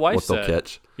what my wife what they'll said.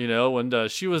 Catch. When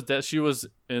she was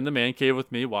in the man cave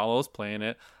with me while I was playing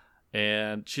it,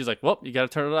 and she's like, "Well, you got to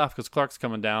turn it off because Clark's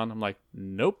coming down." I'm like,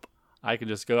 "Nope, I can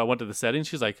just go." I went to the settings.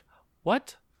 She's like,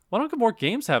 "What? Why don't more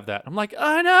games have that?" I'm like,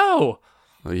 "I know."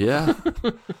 Oh, yeah.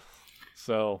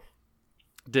 So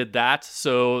did that.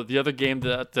 So the other game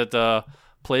that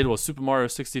played was Super Mario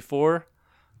 64.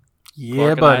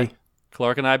 Yeah, buddy.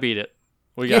 Clark and I beat it.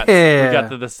 We got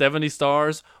the 70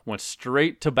 stars, went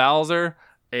straight to Bowser,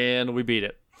 and we beat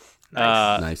it.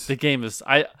 Nice. The game is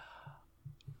I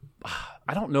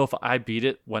don't know if I beat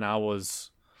it when I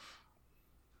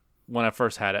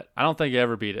first had it. I don't think I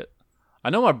ever beat it.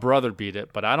 I know my brother beat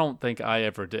it, but I don't think I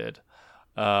ever did.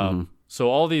 So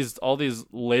all these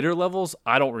later levels,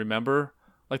 I don't remember.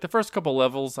 Like the first couple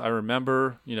levels, I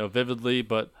remember, vividly,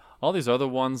 but all these other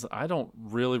ones, I don't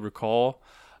really recall.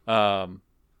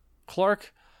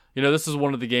 Clark, this is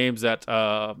one of the games that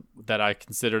I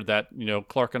considered that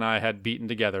Clark and I had beaten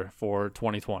together for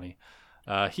 2020.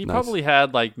 He probably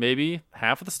had maybe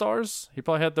half of the stars. He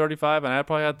probably had 35, and I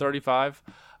probably had 35.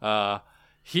 Once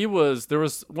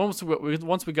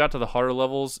we got to the harder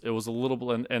levels, it was a little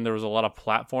bit, and there was a lot of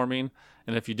platforming.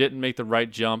 And if you didn't make the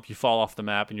right jump, you fall off the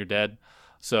map and you're dead.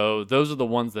 So those are the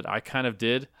ones that I kind of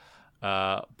did.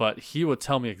 But he would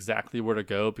tell me exactly where to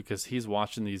go because he's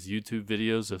watching these YouTube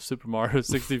videos of Super Mario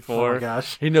 64. Oh my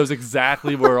gosh. He knows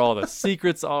exactly where all the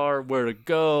secrets are, where to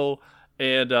go.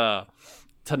 And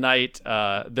tonight,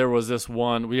 there was this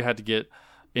one we had to get.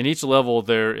 In each level,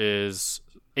 there is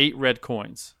 8 red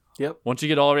coins. Yep. Once you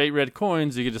get all 8 red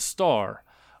coins, you get a star.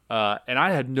 And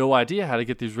I had no idea how to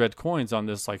get these red coins on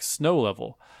this snow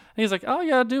level. And he's like, all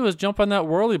you gotta do is jump on that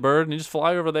whirly bird and you just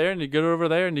fly over there and you get over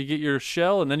there and you get your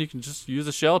shell and then you can just use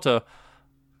the shell to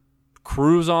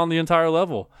cruise on the entire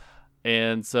level.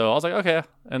 And so I was like, okay.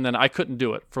 And then I couldn't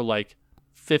do it for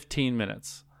 15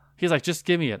 minutes. He's like, just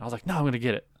give me it. I was like, no, I'm gonna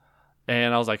get it.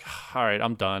 And I was like, all right,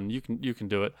 I'm done. You can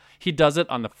do it. He does it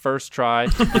on the first try.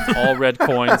 It's all red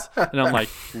coins. And I'm like,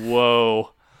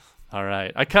 whoa. All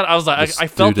right. I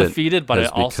felt defeated, but I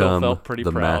also felt pretty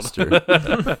proud.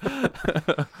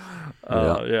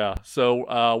 Yeah.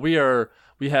 So we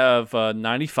have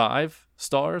 95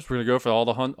 stars. We're going to go for all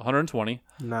the 120.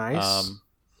 Nice.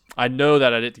 I know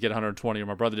that I didn't get 120, or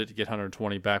my brother didn't get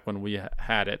 120 back when we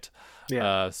had it.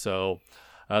 Yeah. So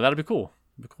that'll be cool.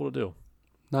 It'll be cool to do.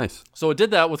 Nice. So I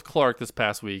did that with Clark this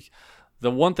past week.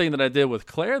 The one thing that I did with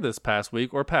Claire this past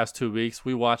week, or past 2 weeks,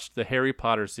 we watched the Harry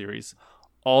Potter series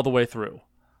all the way through.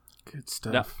 Good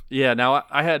stuff. Now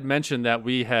I had mentioned that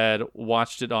we had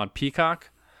watched it on Peacock,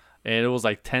 and it was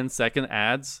 10-second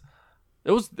ads.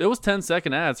 It was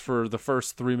 10-second ads for the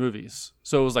first 3 movies.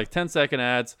 So it was 10-second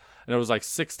ads, and it was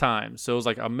 6 times. So it was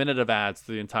a minute of ads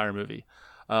to the entire movie.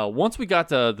 Once we got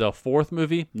to the 4th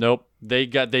movie, nope. They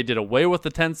did away with the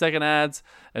 10-second ads,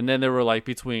 and then they were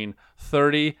between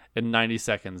 30 and 90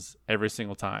 seconds every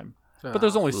single time. But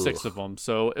there's only 6 of them,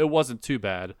 so it wasn't too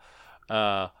bad.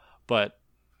 But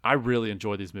I really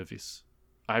enjoyed these movies.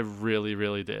 I really,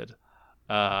 really did.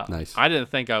 Nice. I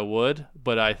didn't think I would,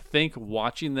 but I think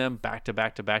watching them back to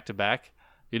back to back to back,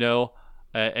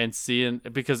 and seeing,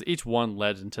 because each one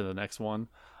led into the next one,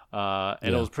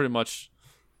 and it was pretty much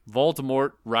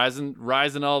Voldemort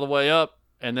rising all the way up,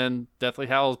 and then Deathly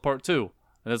Hallows Part 2.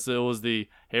 And it was the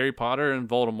Harry Potter and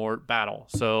Voldemort battle.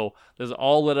 So this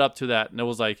all led up to that, and it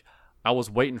was I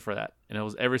was waiting for that, and it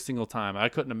was every single time. I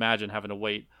couldn't imagine having to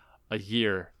wait a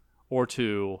year or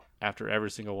 2 after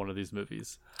every single one of these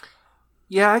movies.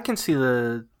 Yeah, I can see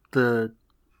the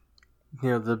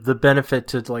benefit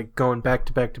to going back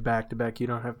to back to back to back. You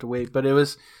don't have to wait, but it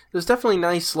was definitely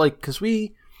nice, because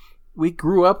we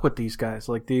grew up with these guys.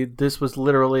 This was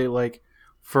literally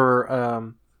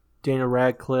for Daniel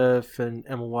Radcliffe and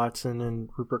Emma Watson and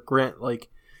Rupert Grint.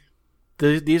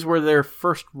 These were their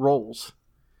first roles.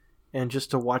 And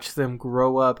just to watch them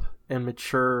grow up and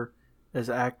mature as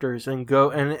actors and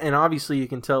go, and obviously you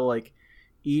can tell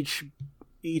each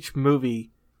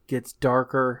movie gets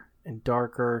darker and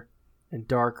darker and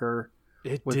darker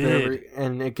It with did.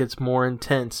 and it gets more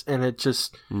intense, and it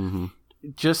just Mm-hmm.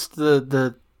 just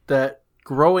the that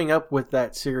growing up with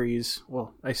that series.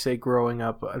 Well, I say growing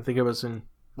up. I think it was in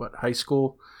high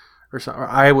school or something. Or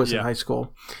I was in Yeah. high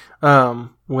school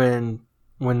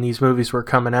when these movies were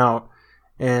coming out,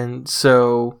 and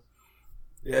so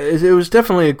it was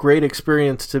definitely a great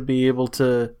experience to be able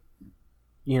to,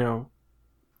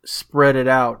 spread it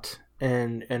out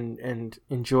and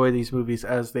enjoy these movies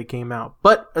as they came out.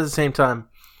 But at the same time,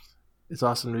 it's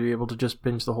awesome to be able to just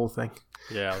binge the whole thing.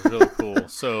 Yeah, it was really cool.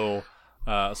 So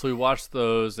we watched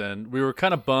those, and we were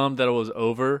kind of bummed that it was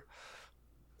over.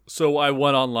 So I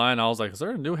went online. I was like, "Is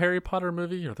there a new Harry Potter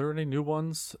movie? Are there any new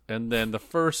ones?" And then the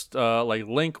first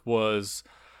link was,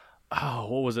 what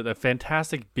was it? The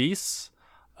Fantastic Beasts.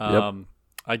 Yep.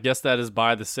 I guess that is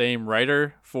by the same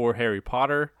writer for Harry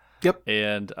Potter. Yep.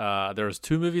 And there's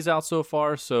 2 movies out so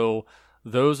far. So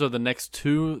those are the next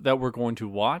 2 that we're going to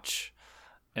watch.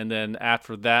 And then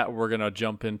after that, we're going to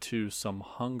jump into some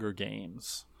Hunger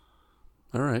Games.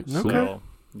 All right. Okay. Cool. So,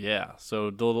 yeah. So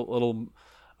the little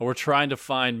we're trying to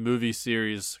find movie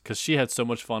series because she had so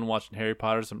much fun watching Harry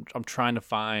Potter. So I'm trying to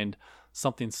find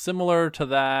something similar to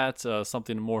that,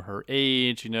 something more her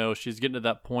age. She's getting to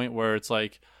that point where it's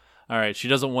like, all right, she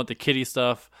doesn't want the kiddie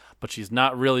stuff, but she's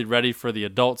not really ready for the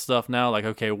adult stuff now. Like,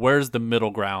 okay, where's the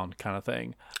middle ground kind of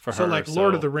thing for her? So like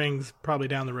Lord of the Rings, probably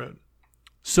down the road.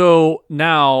 So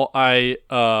now I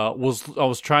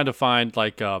was trying to find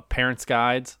like parents'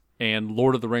 guides, and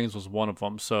Lord of the Rings was one of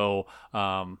them. So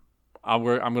I'm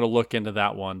going to look into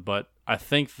that one, but I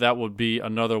think that would be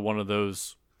another one of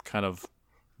those kind of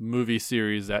movie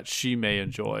series that she may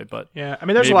enjoy. But Yeah, I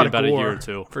mean, there's a maybe lot of about a gore year or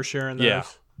two. for sure in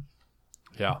those.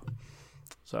 Yeah.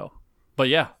 So, but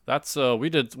yeah, that's I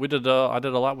did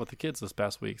a lot with the kids this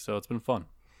past week, so it's been fun.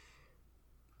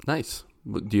 Nice.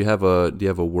 Do you have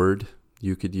a word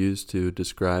you could use to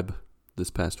describe this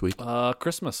past week?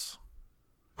 Christmas.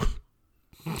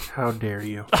 How dare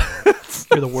you?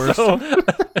 You're the worst. So,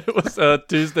 it was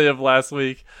Tuesday of last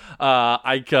week.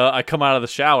 I come out of the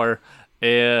shower,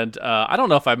 and I don't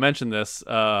know if I mentioned this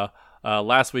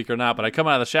last week or not, but I come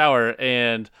out of the shower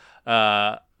and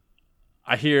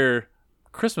I hear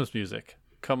Christmas music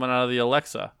coming out of the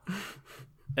Alexa,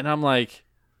 and I'm like,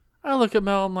 I look at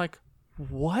Mel, I'm like,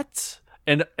 what?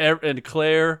 And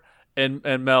Claire and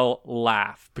Mel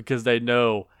laugh because they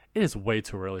know it is way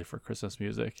too early for Christmas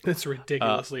music. It's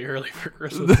ridiculously early for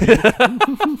Christmas.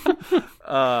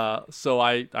 So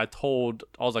I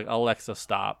was like, Alexa,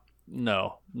 stop.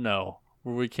 No,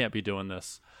 we can't be doing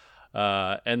this.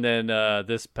 And then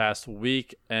this past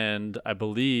week, and I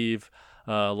believe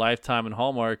Lifetime and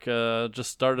Hallmark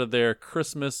just started their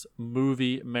Christmas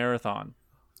movie marathon.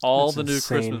 All That's the new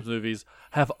insane. Christmas movies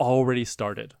have already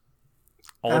started.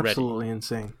 Already. Absolutely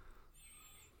insane.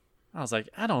 I was like,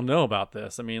 I don't know about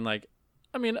this. I mean,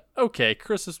 okay,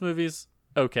 Christmas movies,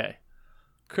 okay.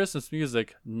 Christmas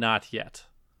music, not yet.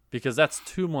 Because that's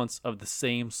 2 months of the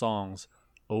same songs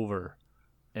over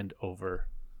and over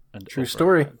and True over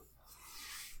story. again.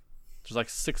 There's like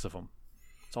 6 of them.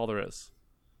 That's all there is.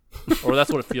 Or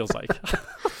that's what it feels like.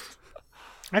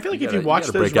 I feel like You if you gotta- watch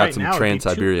you gotta those break out right some now, it'd be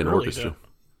Trans-Siberian too early Orchestra.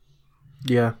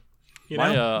 Yeah. You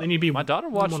know? Then you'd be my daughter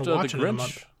wouldn't watched wanna The watch it in a Grinch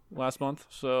month. last month,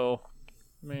 so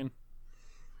I mean,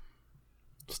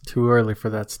 It's too early for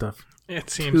that stuff. It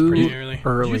seems Too pretty early.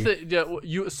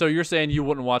 early. so you're saying you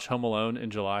wouldn't watch Home Alone in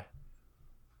July?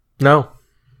 No.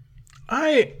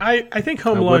 I think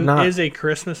Home I would Alone not. is a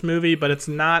Christmas movie, but it's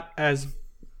not as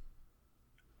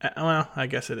well. I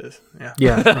guess it is. Yeah.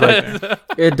 Yeah. Like,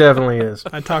 it definitely is.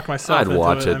 I talked myself I'd into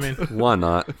watch it. I mean, Why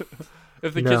not?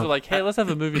 If the No. kids were like, "Hey, let's have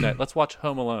a movie night. Let's watch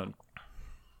Home Alone."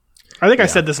 I think I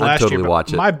said this I'd last totally year, but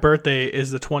watch it. my birthday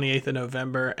is the 28th of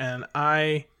November, and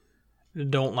I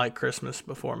don't like Christmas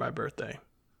before my birthday.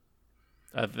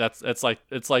 It's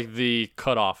like the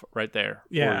cutoff right there.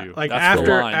 Yeah, for you. like That's the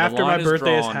line. The after my line is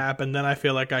birthday has drawn. happened, then I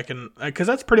feel like I can, because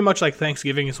that's pretty much like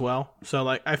Thanksgiving as well. So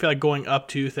like I feel like going up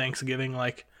to Thanksgiving,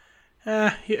 like,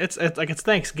 it's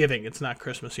Thanksgiving. It's not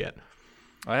Christmas yet.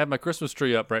 I have my Christmas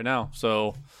tree up right now,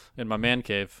 so in my man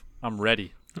cave, I'm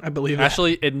ready. I believe that.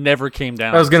 Actually, it never came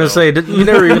down. I was going to so- say, you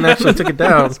never even actually took it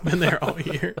down. been there all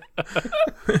year.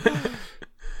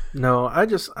 No,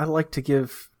 I like to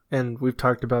give, and we've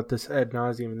talked about this ad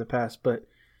nauseum in the past, but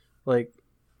like,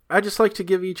 I just like to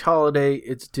give each holiday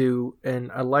its due,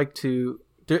 and I like to,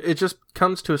 it just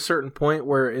comes to a certain point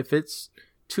where if it's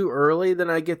too early, then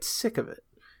I get sick of it,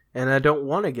 and I don't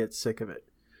want to get sick of it.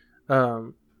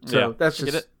 So Yeah, that's I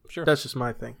get just, it. Sure. that's just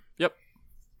my thing. Yep.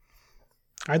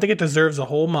 I think it deserves a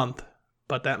whole month,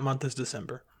 but that month is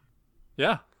December.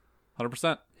 Yeah.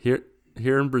 100%.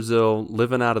 Here in Brazil,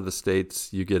 living out of the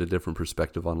States, you get a different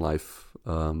perspective on life.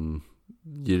 And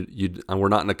we're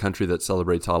not in a country that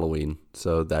celebrates Halloween,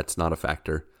 so that's not a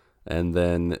factor. And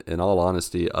then, in all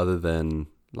honesty, other than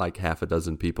like half a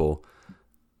dozen people,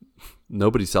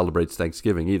 nobody celebrates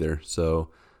Thanksgiving either. So,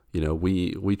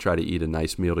 we try to eat a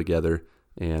nice meal together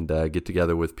and get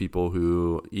together with people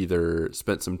who either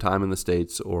spent some time in the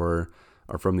States or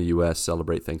are from the U.S.,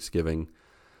 celebrate Thanksgiving.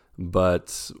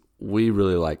 But we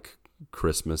really like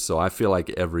Christmas, so I feel like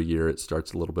every year it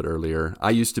starts a little bit earlier. I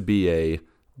used to be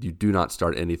you do not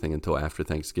start anything until after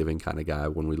Thanksgiving kind of guy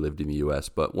when we lived in the U.S.,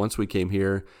 but once we came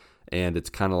here, and it's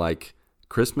kind of like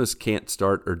Christmas can't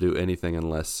start or do anything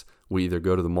unless we either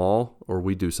go to the mall or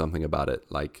we do something about it.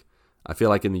 Like, I feel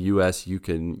like in the U.S. you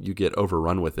get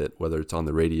overrun with it, whether it's on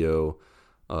the radio,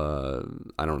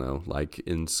 I don't know, like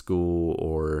in school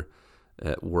or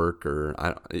at work, or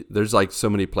there's like so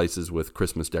many places with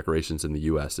Christmas decorations in the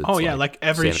U.S. It's like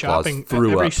every Santa Claus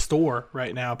every store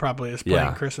right now probably is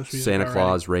playing Christmas music. Santa already.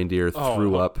 Claus, reindeer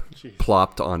threw up,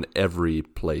 plopped on every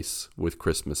place with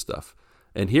Christmas stuff.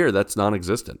 And here, that's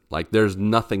non-existent. Like, there's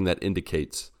nothing that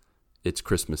indicates it's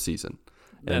Christmas season.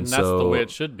 And that's the way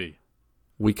it should be.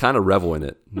 We kind of revel in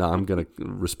it. No, I'm going to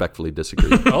respectfully disagree.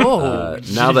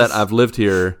 Now that I've lived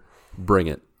here, bring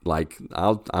it. Like,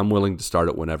 I'm willing to start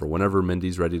it whenever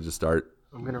Mindy's ready to start.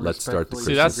 Let's start the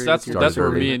Christmas. See, that's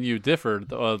where me and you differed.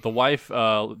 The wife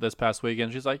this past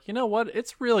weekend, she's like, you know what?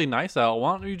 It's really nice out.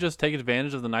 Why don't you just take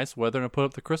advantage of the nice weather and put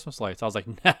up the Christmas lights? I was like,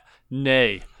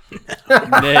 nay.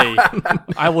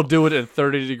 I will do it in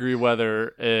 30-degree weather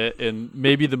in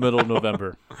maybe the middle of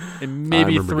November, in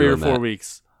maybe 3 or 4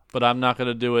 weeks. But I'm not going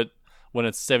to do it when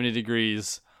it's 70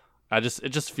 degrees.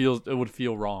 It would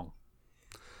feel wrong.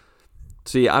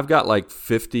 See, I've got like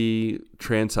 50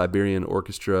 Trans-Siberian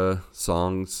Orchestra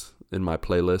songs in my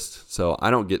playlist, so I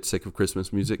don't get sick of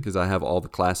Christmas music because I have all the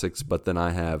classics, but then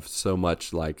I have so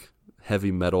much like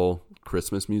heavy metal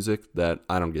Christmas music that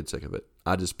I don't get sick of it.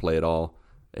 I just play it all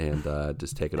and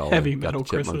just take it all heavy in. metal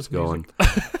Christmas going.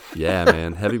 Yeah,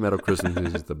 man, heavy metal Christmas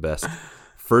music is the best.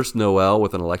 First Noel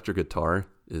with an electric guitar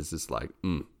is just like,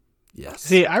 yes.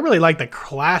 See, I really like the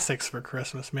classics for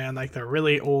Christmas, man. Like the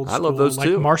really old school. I love those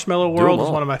too. Marshmallow World is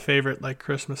one of my favorite like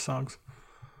Christmas songs.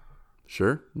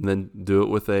 Sure, and then do it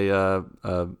with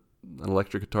an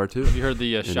electric guitar too. Have you heard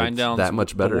the Shinedown's that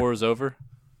much better? The War is Over?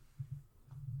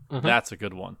 Mm-hmm. That's a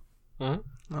good one.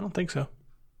 Mm-hmm. I don't think so.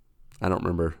 I don't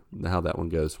remember how that one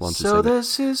goes. So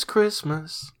this is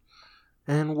Christmas,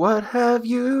 and what have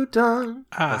you done?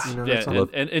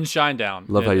 And Shinedown.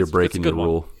 Love how you're breaking your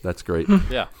rule. That's great.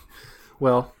 Yeah.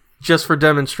 Well, just for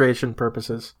demonstration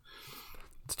purposes.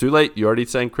 It's too late. You already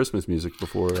sang Christmas music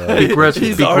before.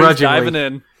 He's already diving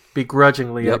in.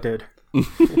 Begrudgingly, yep. I did.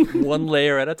 One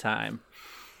layer at a time.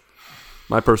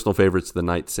 My personal favorite's The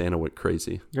Night Santa Went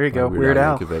Crazy. There you go. Weird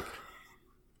Al. Yankovic.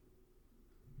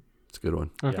 It's a good one.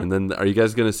 Mm-hmm. And then, are you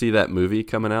guys going to see that movie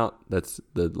coming out? That's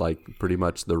pretty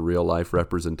much the real life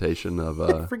representation of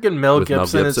freaking Mel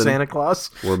Gibson as Santa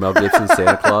Claus. Or Mel Gibson's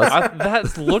Santa Claus.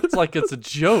 That looked like it's a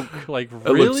joke. Like, it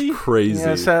really? Looks crazy.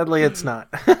 Yeah, sadly, it's not.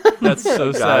 That's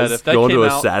so sad. If that going to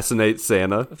came assassinate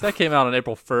Santa. If that came out on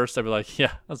April 1st, I'd be like,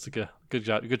 yeah, that's a good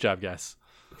job, guys.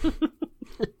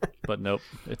 But nope,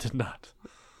 it did not.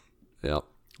 Yeah.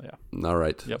 All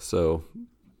right. Yep. So,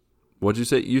 what'd you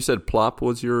say? You said plop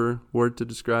was your word to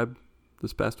describe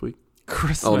this past week?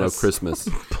 Christmas. Oh, no, Christmas.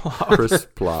 Chris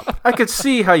plop. I could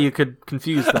see how you could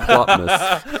confuse that.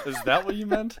 Plopness. Is that what you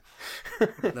meant?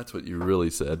 That's what you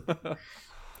really said.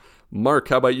 Mark,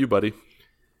 how about you, buddy?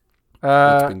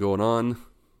 What's been going on?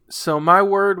 So my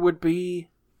word would be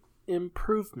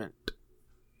improvement.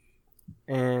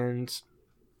 And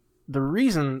the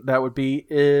reason that would be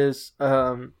is...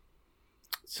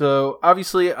 So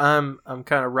obviously I'm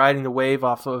kind of riding the wave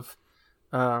off of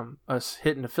us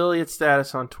hitting affiliate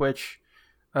status on Twitch,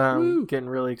 getting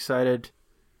really excited,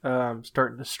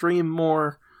 starting to stream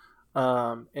more,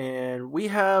 and we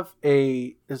have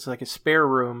it's like a spare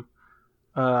room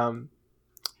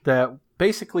that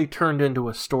basically turned into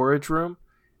a storage room,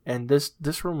 and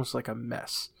this room was like a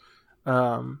mess,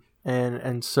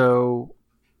 and so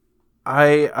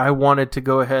I wanted to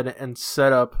go ahead and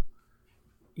set up,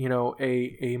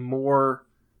 a more,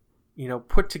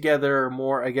 put together,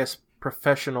 more, I guess,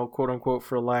 professional, quote unquote,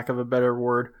 for lack of a better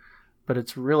word, but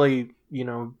it's really,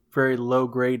 very low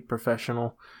grade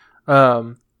professional,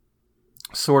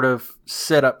 sort of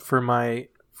setup for my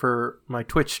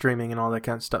Twitch streaming and all that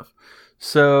kind of stuff.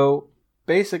 So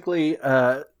basically,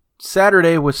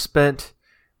 Saturday was spent,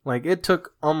 like, it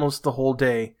took almost the whole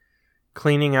day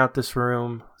cleaning out this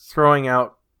room, throwing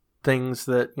out things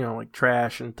that, like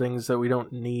trash and things that we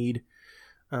don't need,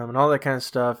 and all that kind of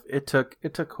stuff. It took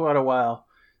quite a while,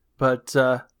 but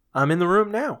I'm in the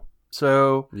room now.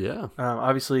 So Yeah.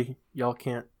 obviously y'all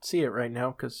can't see it right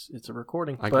now because it's a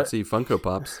recording. I but, can see Funko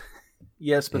Pops.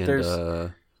 Yes, but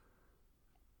and,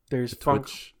 there's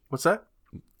Twitch What's that?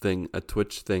 a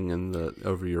Twitch thing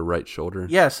over your right shoulder.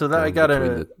 Yeah, so that I Down got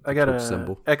between the Twitch a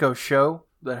symbol. Echo Show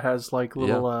that has like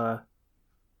little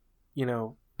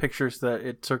pictures that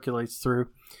it circulates through.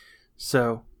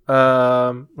 So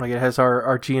like it has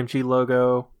our GMG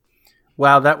logo.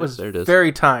 Wow, that was there it is.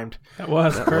 very timed. That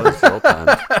was That perfect. was well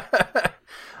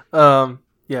timed.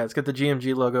 Yeah, it's got the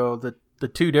GMG logo, the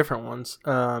two different ones,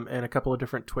 and a couple of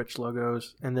different Twitch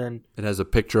logos, and then It has a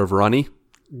picture of Ronnie.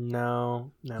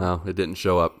 no, Oh, it didn't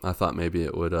show up. I thought maybe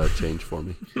it would change for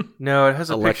me. no, it has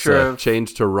a Alexa, picture of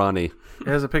change to Ronnie. it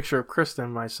has a picture of Kristen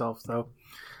and myself though,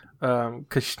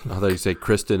 because I thought you say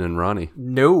Kristen and Ronnie.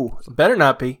 no, better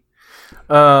not be.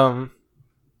 But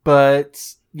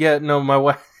yeah, no, my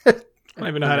wife. I don't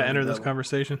even know how to enter this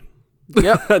conversation.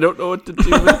 Yep. I don't know what to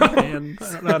do with my hands.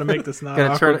 I don't know how to make this not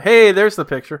Gonna awkward. turn. Hey, there's the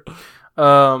picture.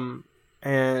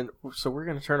 And so we're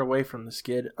gonna turn away from the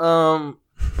skid.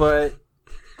 But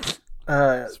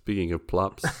Speaking of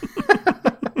plops,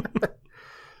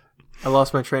 I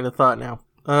lost my train of thought now.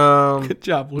 Good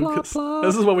job, Lucas. plop.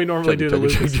 This is what we normally do to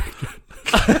Lucas.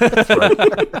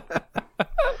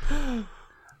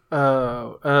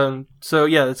 So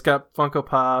yeah, it's got Funko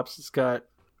Pops. It's got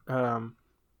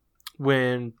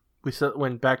when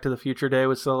Back to the Future Day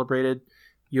was celebrated,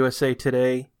 USA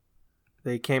Today,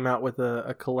 they came out with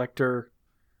a collector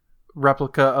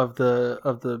replica of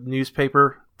the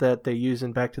newspaper that they use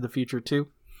in Back to the Future 2.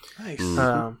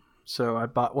 Nice. So I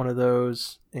bought one of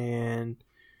those, and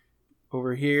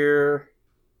over here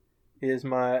is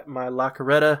my La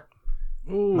Coretta,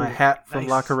 Ooh, my hat from nice.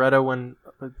 La Coretta when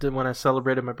I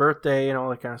celebrated my birthday and all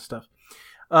that kind of stuff.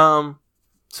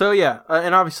 So yeah,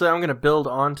 and obviously I'm gonna build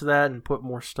onto that and put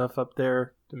more stuff up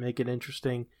there to make it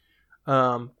interesting.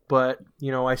 But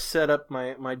I set up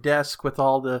my desk with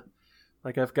all the,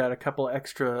 like, I've got a couple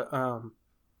extra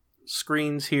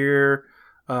screens here,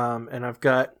 and I've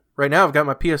got my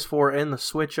PS4 and the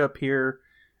Switch up here,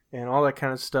 and all that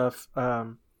kind of stuff,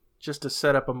 just to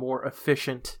set up a more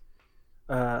efficient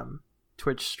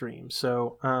Twitch stream.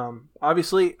 So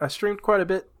obviously I streamed quite a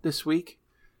bit this week,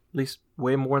 at least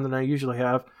way more than I usually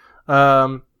have.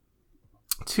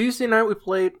 Tuesday night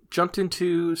we jumped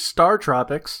into Star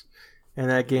Tropics, and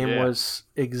that game was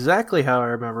exactly how I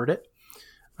remembered it.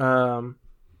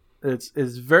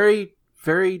 It's very,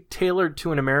 very tailored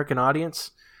to an American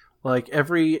audience. Like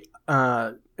every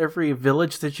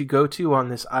village that you go to on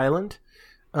this island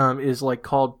is like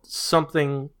called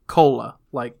something cola,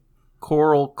 like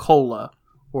Coral Cola,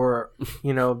 or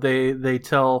they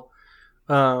tell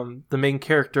the main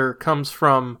character comes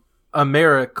from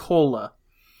Americola,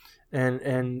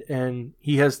 and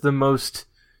he has the most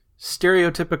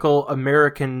stereotypical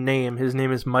American name. His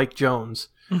name is Mike Jones.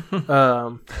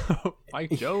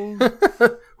 Mike Jones.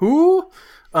 Who?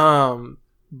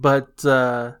 But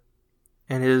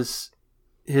and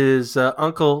his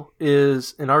uncle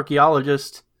is an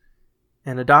archaeologist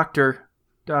and a doctor,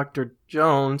 Dr.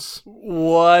 Jones.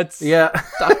 What? Yeah.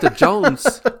 Dr.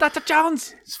 Jones. Dr.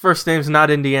 Jones. His first name's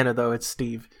not Indiana though, it's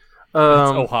Steve.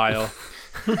 That's Ohio.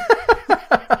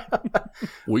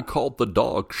 We called the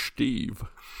dog Steve.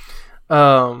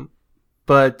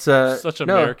 But Such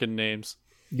American names.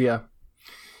 Yeah.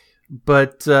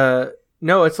 But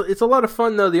no, it's a lot of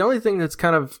fun though. The only thing that's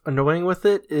kind of annoying with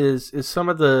it is some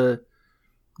of the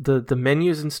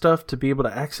menus and stuff to be able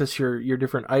to access your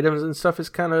different items and stuff is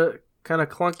kind of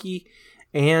clunky,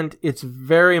 and it's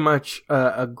very much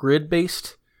a grid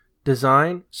based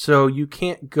design, so you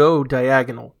can't go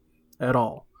diagonal at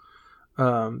all.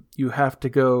 You have to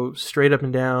go straight up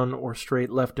and down or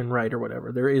straight left and right or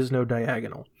whatever. There is no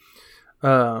diagonal.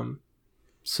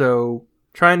 So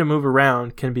trying to move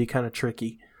around can be kind of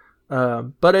tricky.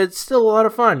 But it's still a lot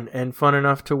of fun, and fun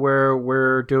enough to where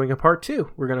we're doing a part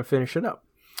 2. We're going to finish it up.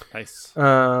 Nice.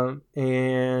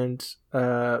 And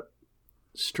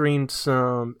streamed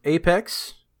some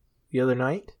Apex the other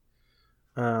night.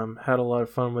 Had a lot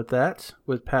of fun with that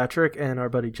with Patrick and our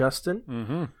buddy Justin.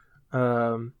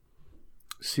 Mm-hmm.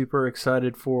 Super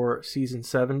excited for Season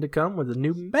 7 to come with a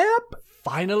new map.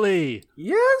 Finally.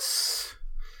 Yes!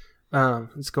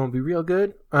 It's going to be real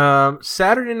good.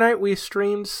 Saturday night we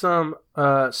streamed some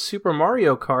Super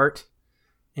Mario Kart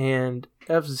and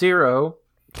F-Zero.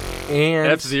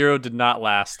 And F-Zero did not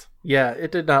last. yeah,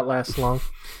 it did not last long.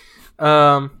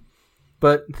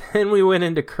 But then we went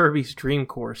into Kirby's Dream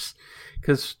Course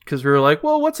because we were like,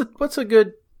 well, what's a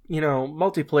good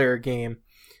multiplayer game,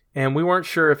 and we weren't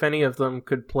sure if any of them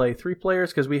could play 3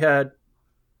 players because we had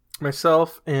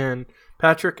myself and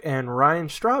Patrick and Ryan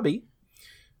Straube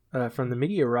from the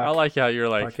Media Rock. I like how you're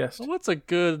like, podcast. well, what's a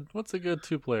good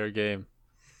 2-player game?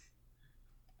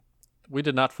 We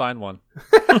did not find one.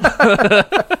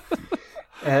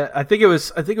 I think it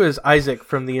was Isaac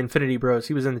from the Infinity Bros.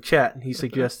 He was in the chat and he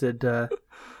suggested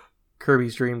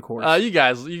Kirby's Dream Course. You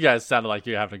guys sounded like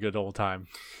you're having a good old time.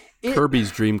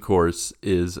 Kirby's Dream Course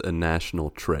is a national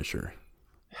treasure.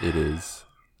 It is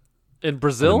In an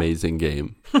Brazil? amazing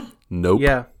game. Nope.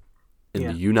 Yeah. In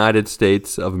yeah. the United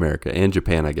States of America and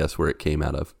Japan, I guess, where it came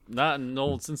out of. Not in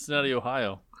old Cincinnati,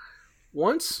 Ohio.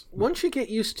 Once you get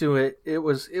used to it, it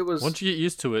was Once you get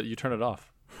used to it, you turn it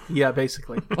off. yeah,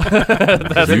 basically.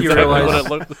 That's Then you exactly realize- what it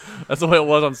looked. That's the way it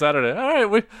was on Saturday. All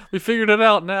right, we figured it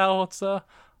out now. It's all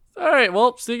right.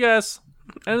 Well, see you guys.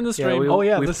 Ending the Yeah,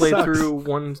 stream. we this played sucks. through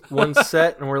one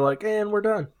set and we're like, and we're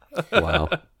done. Wow.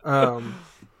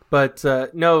 But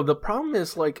no, the problem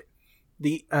is like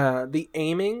the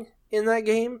aiming in that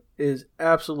game is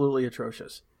absolutely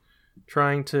atrocious.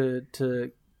 Trying to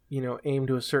aim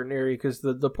to a certain area because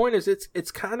the point is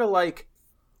it's kind of like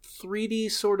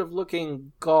 3D sort of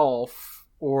looking golf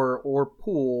or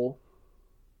pool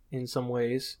in some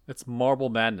ways. It's Marble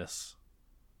Madness.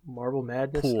 Marble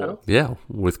Madness. Pool. I don't- Yeah,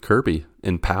 with Kirby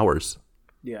and Powers.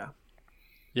 Yeah.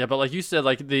 Yeah, but like you said,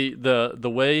 like the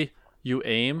way you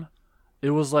aim, it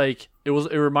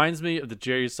reminds me of the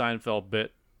Jerry Seinfeld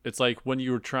bit. It's like when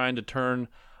you were trying to turn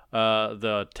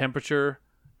the temperature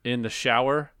in the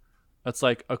shower. That's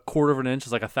like a quarter of an inch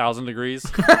is like 1,000 degrees.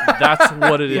 That's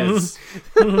what it is.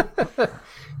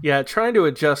 Yeah, trying to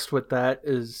adjust with that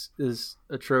is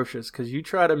atrocious because you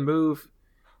try to move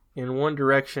in one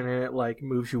direction and it like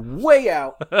moves you way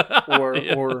out or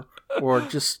Yeah. or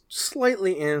just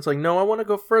slightly in. It's like, no, I want to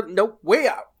go further. Nope, way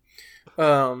out.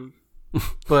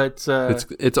 But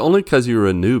It's only because you're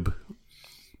a noob.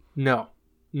 no.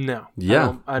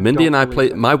 Yeah, I Mindy don't and I believe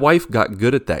played. that. My wife got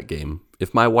good at that game.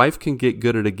 If my wife can get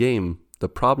good at a game, the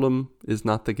problem is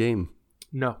not the game.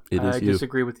 No, It is I you.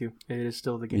 disagree with you. It is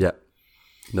still the game. Yeah.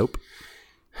 Nope.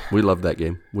 We love that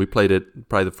game. We played it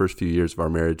probably the first few years of our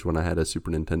marriage when I had a Super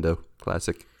Nintendo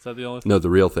Classic. Is that the only? No, the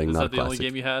real thing, Is not a that the only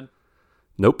classic. game you had?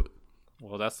 Nope.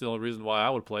 Well, that's the only reason why I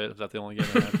would play it. If that's the only game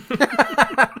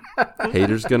I had.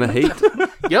 Haters gonna hate.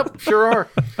 Yep, sure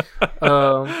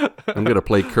are. I'm gonna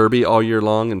play Kirby all year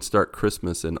long and start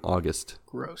Christmas in August.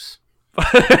 Gross.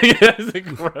 Yeah, it's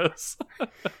gross.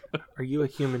 Are you a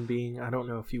human being? I don't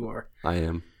know if you are. I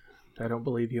am. I don't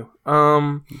believe you.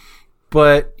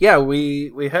 But yeah,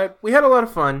 we had a lot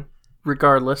of fun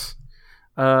regardless.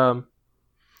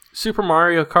 Super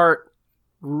Mario Kart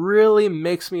really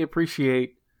makes me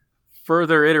appreciate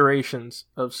further iterations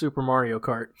of Super Mario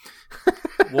Kart.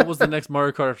 What was the next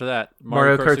Mario Kart after that?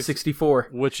 Mario Kart 64,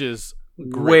 which is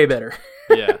way great. better.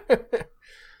 Yeah.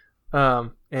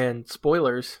 And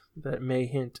spoilers that may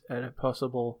hint at a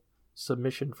possible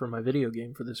submission for my video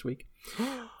game for this week.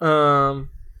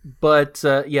 But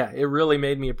yeah, it really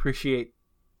made me appreciate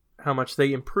how much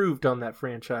they improved on that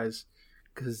franchise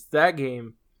because that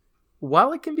game,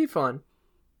 while it can be fun,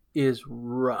 is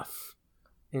rough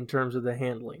in terms of the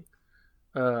handling.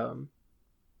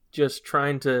 Just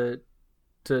trying to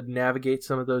navigate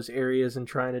some of those areas and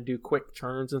trying to do quick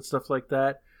turns and stuff like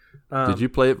that. Did you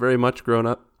play it very much growing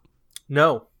up?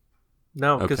 No,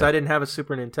 because Okay. I didn't have a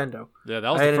Super Nintendo. Yeah, that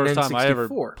was I the had an first time I ever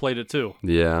N64. played it too.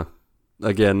 Yeah.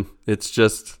 Again, it's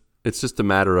just a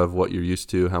matter of what you're used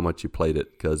to, how much you played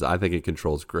it, because I think it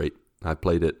controls great. I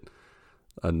played it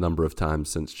a number of times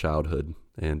since childhood,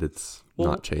 and it's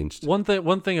not changed. One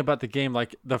thing about the game,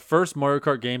 like the first Mario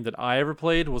Kart game that I ever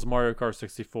played was Mario Kart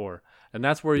 64, and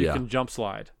that's where you Yeah. can jump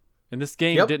slide. And this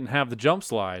game Yep. didn't have the jump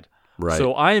slide. Right.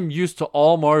 So I am used to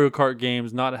all Mario Kart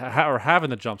games not or having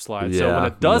the jump slide. So when Yeah,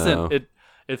 it doesn't, no.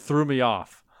 it threw me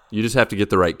off. You just have to get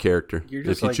the right character. You're If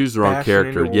just, you like, choose the wrong bashing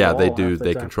character, into a yeah, they wall do. half the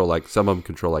They time. control like some of them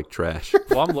control like trash.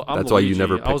 Well, I'm That's Luigi. why you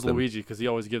never I pick was them. Luigi because he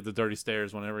always gives the dirty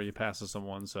stares whenever he passes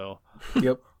someone. So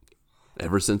Yep.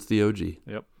 Ever since the OG.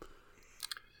 yep.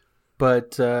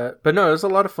 But no, it was a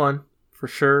lot of fun for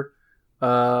sure.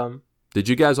 Did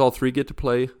you guys all three get to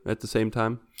play at the same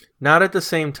time? Not at the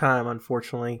same time,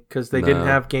 unfortunately, because they didn't No.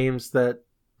 have games that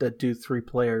do 3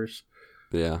 players,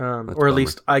 Yeah. that's a or at bummer.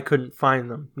 least I couldn't find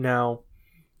them. Now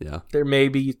Yeah. there may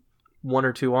be 1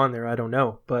 or 2 on there, I don't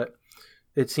know, but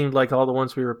it seemed like all the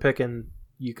ones we were picking,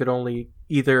 you could only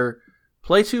either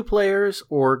play 2 players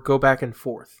or go back and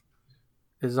forth.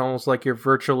 It's almost like you're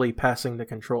virtually passing the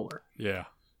controller. Yeah.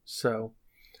 So,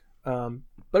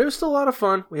 but it was still a lot of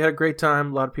fun. We had a great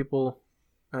time. A lot of people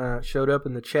showed up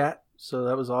in the chat, So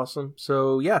that was awesome.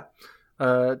 So yeah,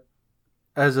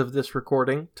 as of this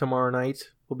recording, tomorrow night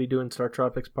we'll be doing Star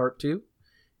Tropics Part 2.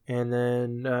 And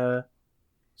then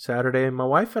Saturday, my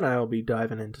wife and I will be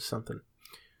diving into something.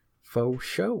 Faux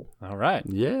show. All right.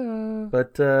 Yeah.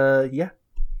 But yeah,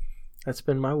 that's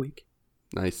been my week.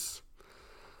 Nice.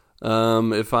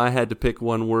 If I had to pick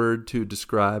one word to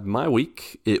describe my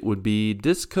week, it would be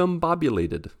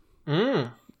discombobulated.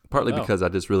 Partly because I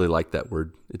just really like that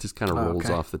word. It just kind of rolls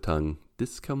off the tongue.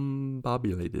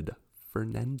 Discombobulated.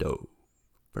 Fernando.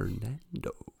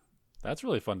 That's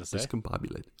really fun to say.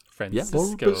 Discombobulated.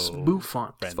 Francisco. Borbus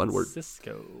Bouffant. It's a fun word.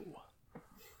 Francisco.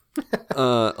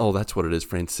 That's what it is.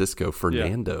 Francisco.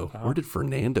 Fernando. Where did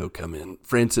Fernando come in?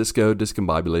 Francisco,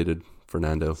 discombobulated.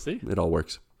 Fernando. See? It all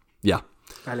works. Yeah.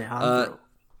 Alejandro.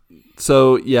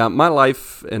 So, yeah, my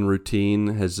life and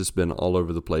routine has just been all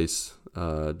over the place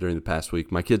during the past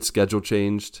week. My kids' schedule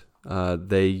changed.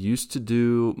 They used to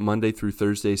do Monday through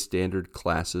Thursday standard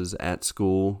classes at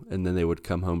school, and then they would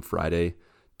come home Friday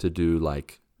to do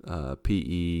like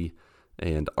PE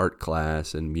and art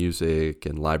class and music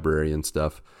and library and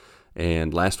stuff.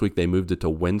 And last week they moved it to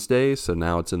Wednesday, so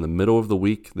now it's in the middle of the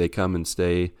week. They come and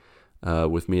stay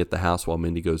with me at the house while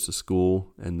Mindy goes to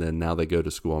school, and then now they go to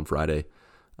school on Friday.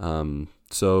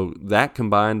 So that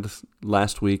combined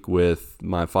last week with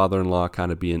my father-in-law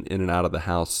kind of being in and out of the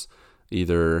house,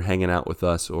 either hanging out with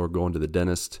us or going to the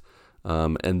dentist.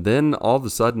 And then all of a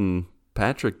sudden,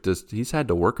 Patrick he's had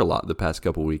to work a lot the past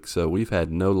couple weeks. So we've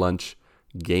had no lunch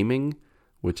gaming,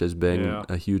 which has been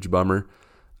a huge bummer.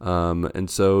 And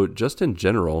so just in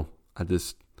general,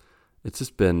 it's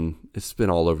been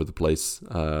all over the place.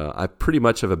 I pretty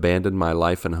much have abandoned my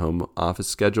life and home office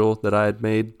schedule that I had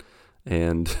made,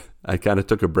 and I kind of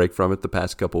took a break from it the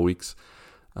past couple weeks.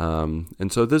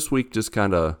 And so this week just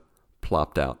kind of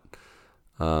plopped out.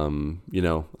 I've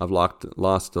lacked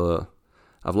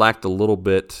a little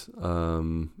bit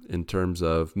in terms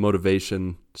of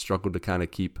motivation, struggled to kind of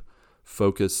keep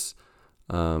focus.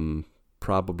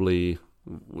 Probably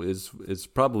is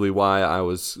probably why I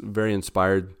was very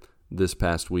inspired this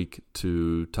past week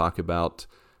to talk about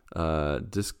a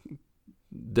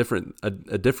different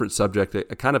subject, a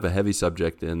kind of a heavy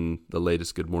subject in the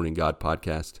latest Good Morning God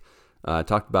podcast. I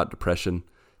talked about depression,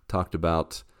 talked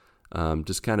about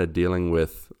just kind of dealing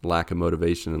with lack of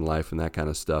motivation in life and that kind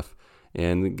of stuff,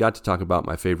 and got to talk about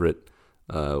my favorite,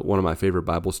 one of my favorite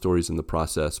Bible stories in the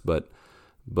process. But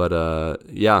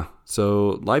yeah,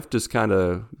 so life just kind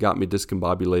of got me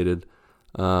discombobulated.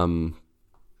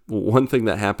 One thing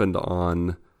that happened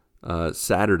on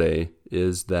Saturday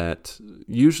is that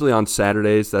usually on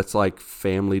Saturdays, that's like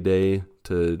family day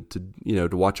to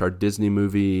watch our Disney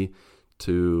movie,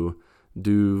 to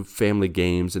do family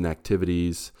games and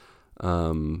activities.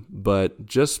 But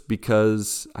just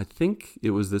because I think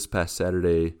it was this past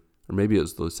Saturday, or maybe it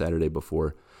was the Saturday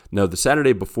before. No, the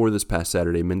Saturday before this past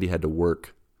Saturday, Mindy had to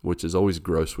work, which is always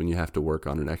gross when you have to work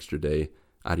on an extra day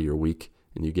out of your week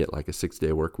and you get like a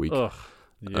 6-day work week. Ugh,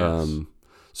 yes.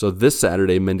 So this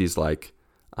Saturday, Mindy's like,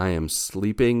 I am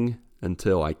sleeping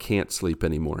until I can't sleep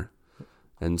anymore.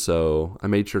 And so I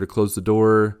made sure to close the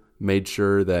door, made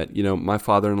sure that, my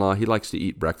father-in-law, he likes to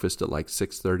eat breakfast at like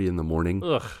 6:30 in the morning.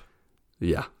 Ugh.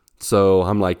 Yeah. So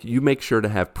I'm like, you make sure to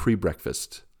have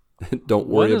pre-breakfast. Don't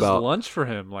worry about... When is lunch for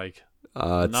him? Like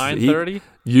 9:30?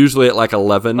 Usually at like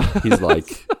 11. He's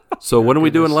like, so when are we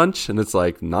doing lunch? And it's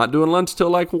like, not doing lunch till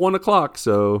like 1 o'clock.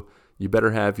 So you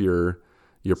better have your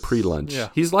pre-lunch. Yeah.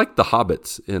 He's like the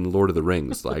hobbits in Lord of the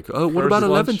Rings. Like, oh, what about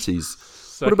lunch,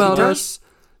 11sies? What about lunch? us?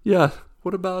 Yeah.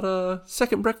 What about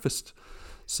second breakfast?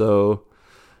 So,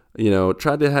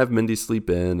 tried to have Mindy sleep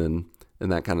in and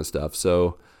that kind of stuff.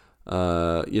 So,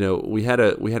 we had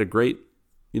a great,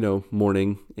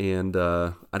 morning, and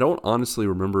I don't honestly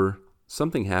remember.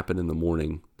 Something happened in the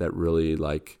morning that really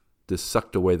just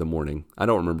sucked away the morning. I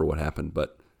don't remember what happened,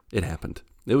 but it happened.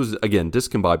 It was, again,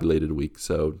 discombobulated week,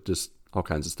 so just all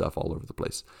kinds of stuff all over the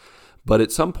place. But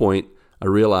at some point, I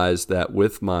realized that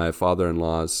with my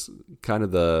father-in-law's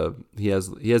he has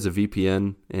a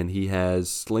VPN and he has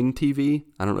Sling TV.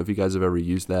 I don't know if you guys have ever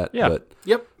used that. Yeah. But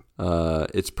Yep.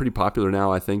 it's pretty popular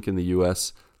now, I think, in the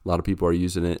U.S. A lot of people are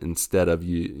using it instead of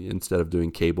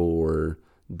doing cable or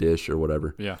dish or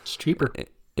whatever. Yeah. It's cheaper.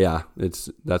 Yeah, that's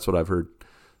what I've heard.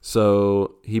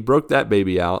 So he broke that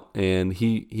baby out, and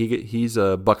he's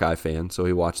a Buckeye fan, so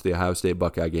he watched the Ohio State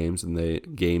Buckeye games, and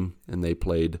they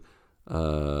played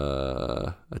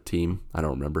a team. I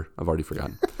don't remember. I've already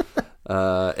forgotten.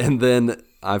 And then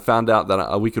I found out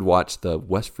that we could watch the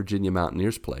West Virginia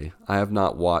Mountaineers play. I have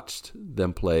not watched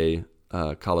them play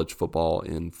college football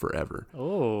in forever.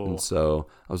 Oh. And so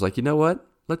I was like, you know what?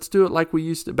 let's do it like we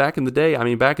used to back in the day. I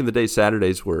mean, back in the day,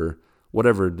 Saturdays were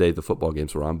whatever day the football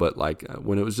games were on. But like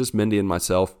when it was just Mindy and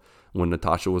myself, when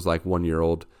Natasha was like 1 year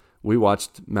old, we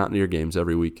watched Mountaineer games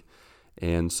every week.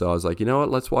 And so I was like, you know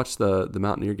what? Let's watch the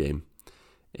Mountaineer game.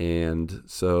 And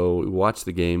so we watched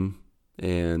the game,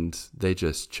 and they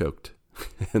just choked,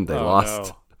 and they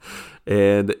lost. No.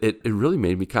 And it really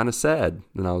made me kind of sad.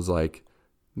 And I was like,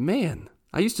 man,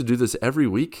 I used to do this every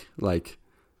week, like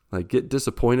get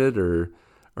disappointed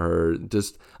or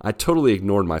just, I totally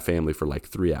ignored my family for like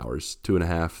 3 hours,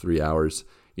 2.5, 3 hours.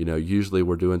 You know, usually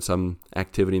we're doing some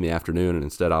activity in the afternoon, and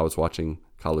instead I was watching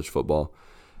college football.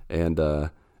 And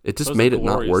it just made it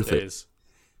not worth it.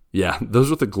 Yeah, those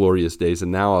were the glorious days.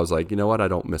 And now I was like, you know what? I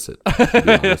don't miss it. To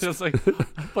be honest. It's like,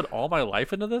 I put all my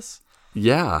life into this?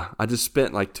 Yeah, I just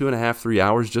spent like 2.5, 3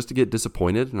 hours just to get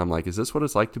disappointed. And I'm like, is this what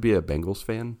it's like to be a Bengals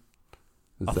fan?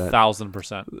 Is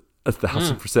 1,000%.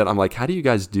 1,000%. I'm like, how do you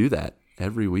guys do that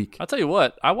every week? I'll tell you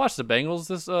what. I watched the Bengals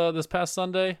this past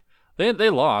Sunday. They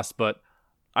lost, but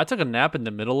I took a nap in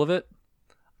the middle of it.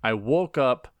 I woke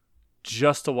up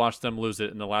just to watch them lose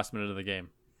it in the last minute of the game.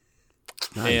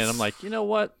 Nice. And I'm like, you know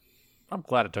what? I'm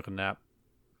glad I took a nap.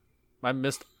 I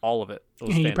missed all of it. It was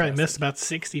You fantastic. probably missed about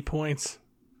 60 points.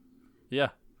 Yeah.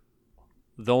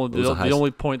 The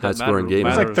only point that high-scoring game. It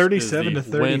was like matters 37 to is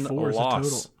the win 34 or is the loss.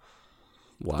 total.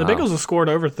 Wow. The Bengals have scored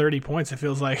over 30 points, it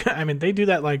feels like. I mean, they do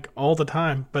that like all the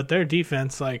time, but their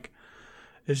defense like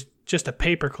is just a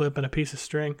paperclip and a piece of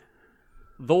string.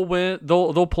 They'll win.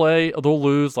 They'll play. They'll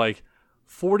lose like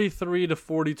 43 to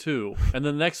 42, and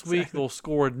the next week they'll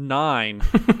score 9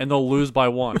 and they'll lose by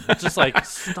 1. It's just like,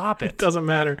 stop It it. doesn't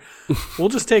matter. We'll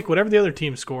just take whatever the other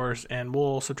team scores and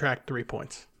we'll subtract 3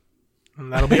 points.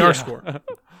 And that'll be our score.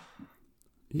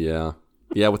 Yeah.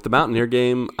 Yeah, with the Mountaineer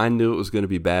game, I knew it was going to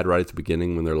be bad right at the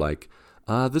beginning when they're like,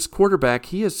 this quarterback,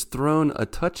 he has thrown a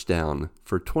touchdown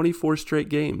for 24 straight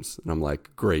games. And I'm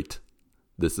like, great.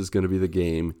 This is going to be the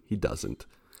game he doesn't.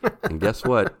 And guess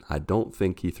what? I don't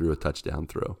think he threw a touchdown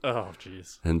throw. Oh,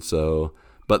 jeez. And so,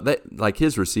 but they, like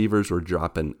his receivers were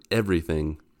dropping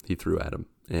everything he threw at him.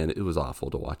 And it was awful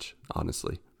to watch,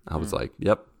 honestly. I was like,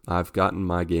 yep, I've gotten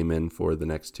my game in for the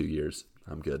next 2 years.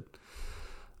 I'm good.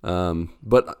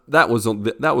 But that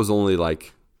was only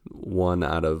like one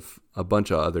out of a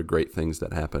bunch of other great things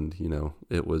that happened. You know,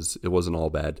 it wasn't all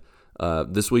bad.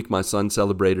 This week, my son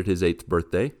celebrated his 8th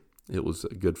birthday. It was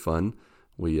good fun.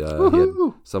 We had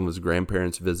some of his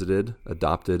grandparents visited,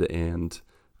 adopted and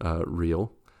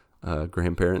real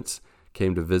grandparents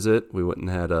came to visit. We went and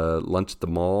had a lunch at the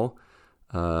mall.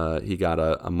 He got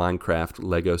a Minecraft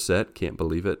Lego set. Can't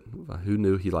believe it. Who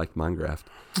knew he liked Minecraft?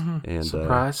 And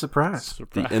Surprise.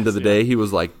 at the end of the day, he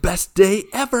was like, best day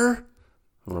ever.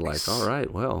 And we're like, all right,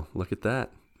 well, look at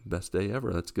that. Best day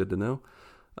ever. That's good to know.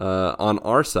 On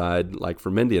our side, like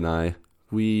for Mindy and I,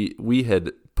 we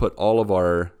had put all of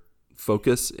our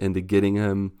focus into getting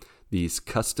him these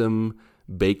custom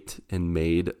baked and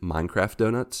made Minecraft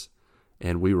donuts.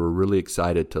 And we were really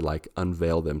excited to like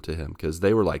unveil them to him because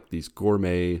they were like these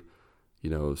gourmet, you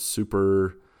know,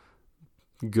 super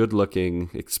good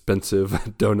looking,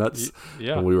 expensive donuts.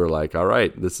 Yeah. And we were like, all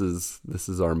right, this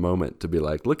is our moment to be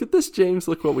like, look at this, James,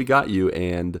 look what we got you.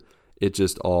 And it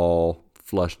just all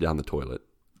flushed down the toilet.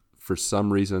 For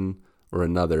some reason or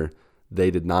another, they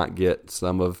did not get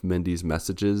some of Mindy's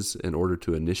messages in order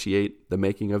to initiate the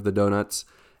making of the donuts.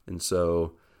 And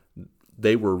so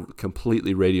they were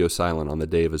completely radio silent on the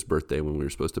day of his birthday when we were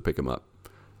supposed to pick him up.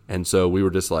 And so we were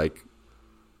just like,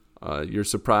 your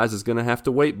surprise is going to have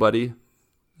to wait, buddy.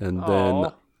 And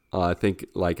then I think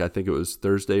it was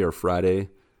Thursday or Friday,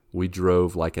 we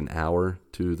drove like an hour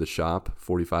to the shop,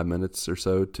 45 minutes or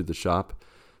so to the shop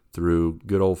through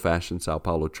good old-fashioned Sao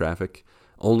Paulo traffic,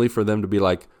 only for them to be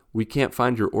like, we can't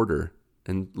find your order.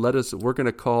 And we're going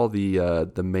to call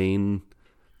the main,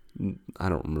 I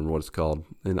don't remember what it's called.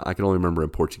 And I can only remember in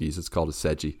Portuguese, it's called a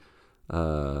sede.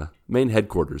 Main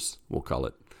headquarters, we'll call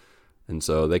it. And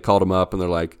so they called them up and they're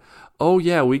like, oh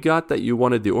yeah, we got that you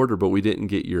wanted the order, but we didn't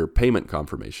get your payment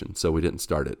confirmation. So we didn't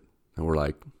start it. And we're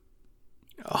like,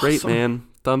 great, Awesome. man.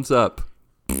 Thumbs up.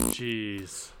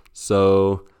 Jeez.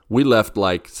 So we left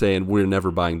like saying we're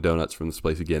never buying donuts from this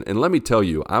place again. And let me tell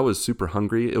you, I was super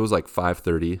hungry. It was like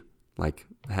 5:30, like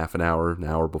half an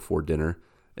hour before dinner.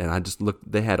 And I just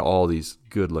looked, they had all these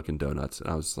good looking donuts. And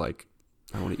I was like,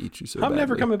 I want to eat you so I'm badly.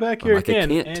 never coming back I'm here like, I again.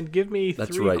 can't. And give me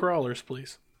That's 3 right. crawlers,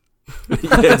 please.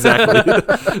 Yeah, exactly.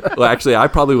 Well, actually, I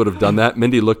probably would have done that.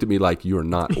 Mindy looked at me like, you are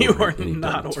not You ordering are any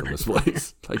not donuts from ordering this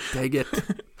place. Like, dang it.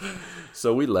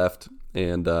 So we left,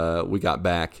 and we got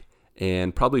back.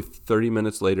 And probably 30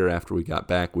 minutes later after we got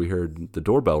back, we heard the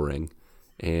doorbell ring.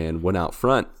 and went out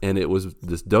front, and it was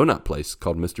this donut place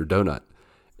called Mr. Donut.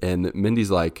 And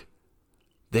Mindy's like,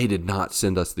 they did not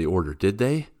send us the order, did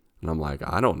they? And I'm like,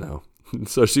 I don't know.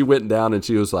 So she went down and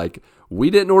she was like, we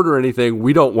didn't order anything.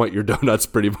 We don't want your donuts,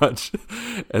 pretty much.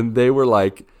 And they were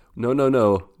like,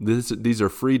 no. These are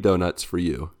free donuts for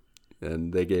you.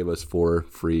 And they gave us 4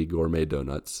 free gourmet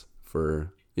donuts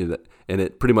for, and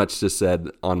it pretty much just said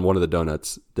on one of the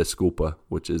donuts, "Desculpa,"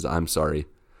 which is "I'm sorry."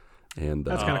 And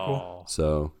That's kind of cool.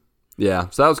 So yeah,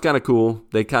 so that was kind of cool.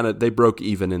 They broke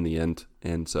even in the end,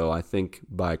 and so I think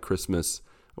by Christmas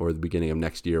or the beginning of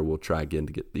next year, we'll try again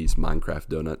to get these Minecraft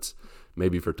donuts,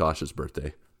 maybe for Tasha's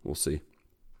birthday. We'll see.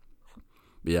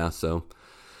 But yeah, so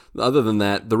other than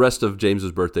that, the rest of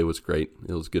James's birthday was great.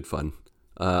 It was good fun.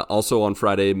 Also on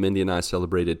Friday, Mindy and I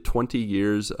celebrated 20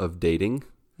 years of dating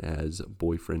as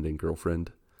boyfriend and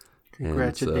girlfriend.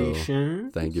 Congratulations.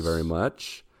 And so, thank you very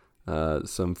much.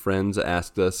 Some friends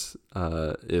asked us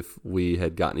if we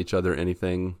had gotten each other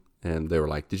anything, and they were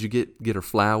like, did you get her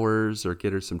flowers or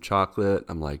get her some chocolate?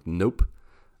 I'm like, nope.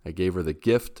 I gave her the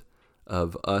gift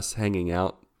of us hanging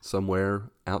out somewhere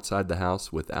outside the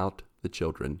house without the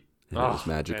children. And it was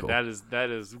magical. Man, that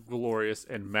is glorious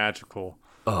and magical.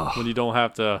 When you don't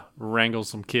have to wrangle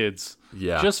some kids.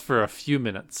 Yeah. Just for a few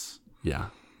minutes. Yeah.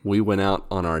 We went out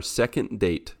on our second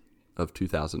date of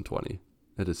 2020.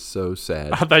 It is so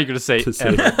sad. I thought you were going to say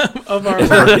ever. Of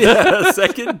our Yeah,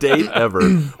 second date ever.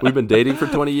 We've been dating for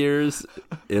 20 years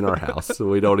in our house, so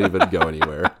we don't even go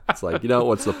anywhere. It's like,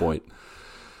 what's the point?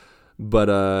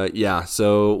 But yeah,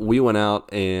 so we went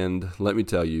out, and let me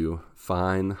tell you,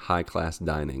 fine, high-class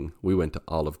dining. We went to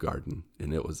Olive Garden,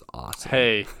 and it was awesome.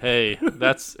 Hey,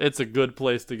 it's a good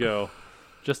place to go.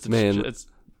 Just to it's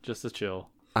just to chill.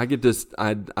 I get this.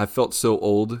 I felt so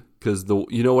old because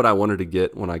what I wanted to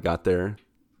get when I got there,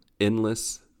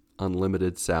 endless,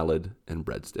 unlimited salad and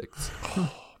breadsticks.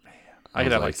 Oh man, I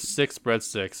could have like 6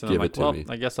 breadsticks, and I'm like, well,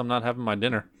 I guess I'm not having my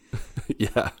dinner.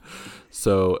 Yeah.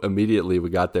 So immediately we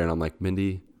got there, and I'm like,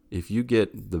 Mindy, if you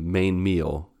get the main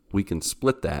meal, we can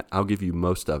split that. I'll give you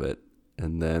most of it,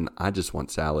 and then I just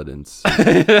want salad and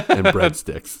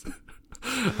breadsticks.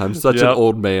 I'm such an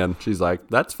old man. She's like,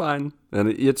 that's fine. And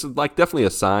it's like definitely a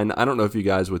sign. I don't know if you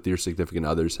guys with your significant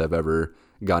others have ever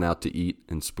gone out to eat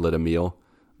and split a meal,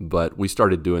 but we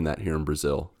started doing that here in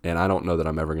Brazil. And I don't know that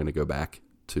I'm ever going to go back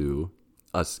to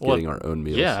us getting our own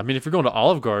meals. Yeah, I mean, if you're going to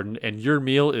Olive Garden and your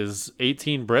meal is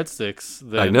 18 breadsticks,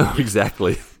 then I know,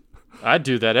 exactly. I'd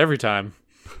do that every time.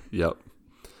 Yep.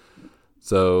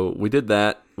 So we did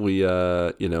that. We,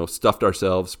 stuffed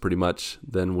ourselves pretty much.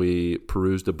 Then we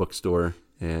perused a bookstore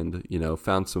and, I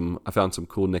found some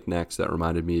cool knickknacks that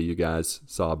reminded me of you guys.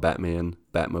 Saw a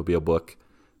Batmobile book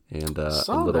and a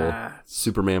little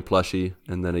Superman plushie,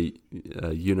 and then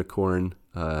a unicorn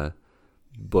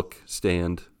book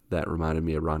stand that reminded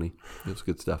me of Ronnie. It was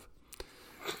good stuff.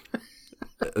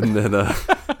 And then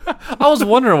I was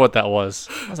wondering what that was.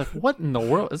 I was like, what in the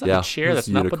world? Is that a chair that's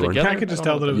not put together? I could just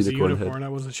tell that it was a unicorn. Head. I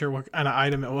wasn't sure what kind of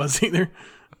item it was either.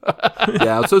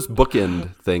 Yeah, it's those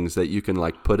bookend things that you can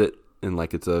like put it in,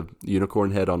 like it's a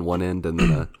unicorn head on one end and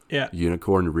then a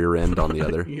unicorn rear end on the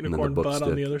other. Unicorn and then the book butt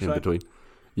on the other in side. Between.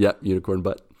 Yep, unicorn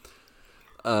butt.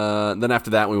 Then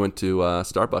after that, we went to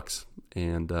Starbucks.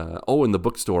 And in the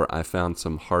bookstore, I found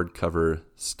some hardcover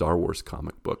Star Wars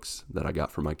comic books that I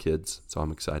got for my kids. So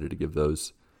I'm excited to give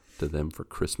those to them for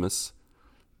Christmas.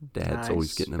 Dad's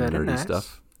always getting them nerdy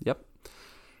stuff. Yep.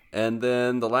 And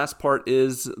then the last part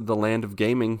is the land of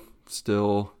gaming.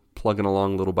 Still plugging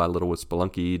along little by little with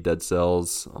Spelunky, Dead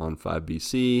Cells on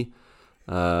 5BC.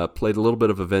 Played a little bit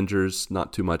of Avengers,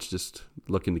 not too much, just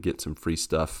looking to get some free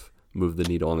stuff. Move the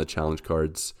needle on the challenge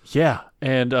cards. Yeah,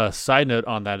 and side note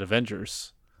on that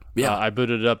Avengers. Yeah. I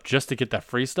booted it up just to get that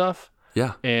free stuff.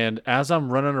 Yeah. And as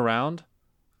I'm running around,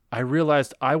 I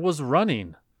realized I was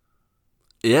running.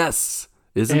 Yes.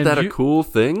 Isn't that a cool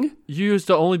thing? You used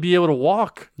to only be able to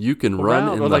walk. You can around,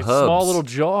 run in or the like hubs. Small little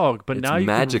jog, but it's now you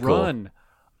magical. can run.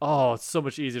 Oh, it's so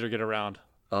much easier to get around.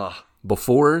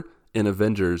 Before in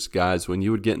Avengers, guys, when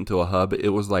you would get into a hub, it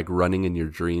was like running in your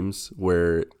dreams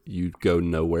where you'd go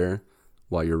nowhere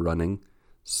while you're running.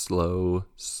 So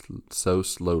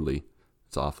slowly.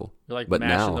 It's awful. You're like but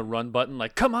mashing now, the run button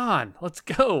like, come on, let's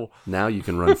go. Now you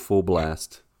can run full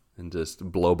blast and just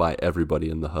blow by everybody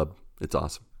in the hub. It's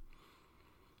awesome.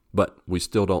 But we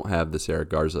still don't have the Sarah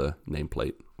Garza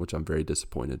nameplate, which I'm very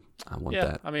disappointed. I want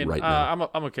that right now.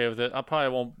 I'm okay with it. I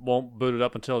probably won't boot it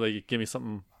up until they give me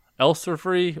something else for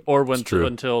free, or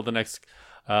until the next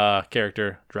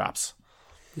character drops.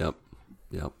 Yep.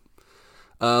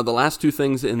 The last two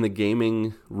things in the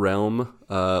gaming realm,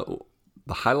 the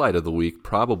highlight of the week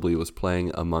probably was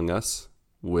playing Among Us.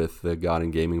 with the God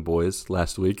and Gaming Boys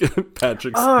last week.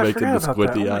 Patrick's Oh, I making the forgot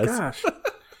about that. squinty Oh my eyes. gosh.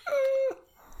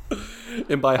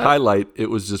 And by highlight, it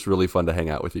was just really fun to hang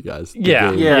out with you guys. The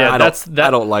Yeah, game, yeah, I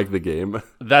don't like the game.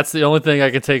 That's the only thing I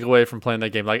can take away from playing that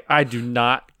game. Like, I do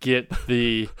not get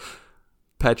the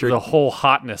Patrick, whole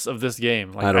hotness of this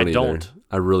game. Like, I don't either. don't.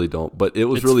 I really don't. But it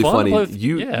was It's really fun to funny. play with-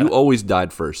 You yeah. you always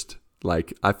died first.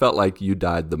 Like I felt like you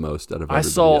died the most out of everybody I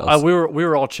saw else. we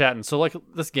were all chatting. So like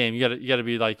this game, you gotta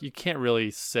be like, you can't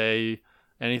really say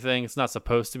anything. It's not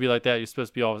supposed to be like that. You're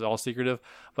supposed to be all secretive.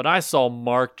 But I saw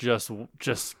Mark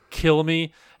just kill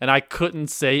me, and I couldn't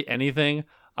say anything.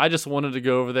 I just wanted to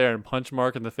go over there and punch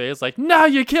Mark in the face, like, "No,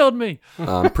 you killed me!"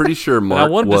 I'm pretty sure Mark And I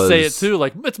wanted was. to say it too,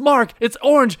 like, "It's Mark. It's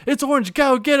orange.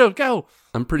 Go get him. Go."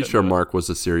 I'm pretty sure Mark was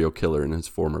a serial killer in his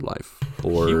former life.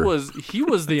 Or He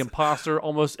was the imposter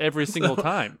almost every single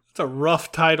time. It's a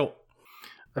rough title.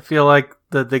 I feel like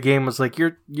the game was like,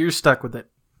 you're stuck with it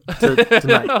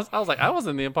tonight. I was like, I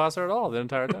wasn't the imposter at all the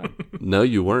entire time. No,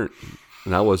 you weren't.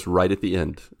 And I was right at the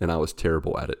end, and I was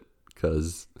terrible at it.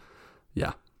 Because,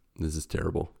 yeah, this is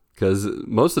terrible. Because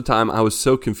most of the time, I was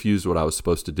so confused what I was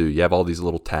supposed to do. You have all these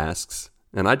little tasks,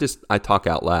 and I talk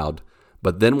out loud.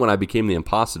 But then when I became the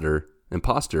imposter,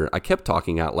 I kept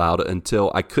talking out loud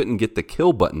until I couldn't get the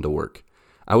kill button to work.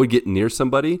 I would get near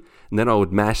somebody, and then I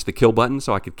would mash the kill button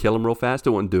so I could kill them real fast.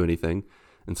 It wouldn't do anything.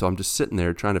 And so I'm just sitting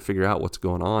there trying to figure out what's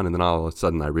going on, and then all of a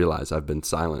sudden I realize I've been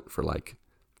silent for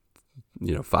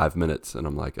 5 minutes, and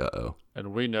I'm like, uh-oh.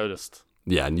 And we noticed.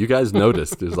 Yeah, and you guys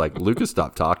noticed. It was like, Lucas,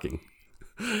 stop talking.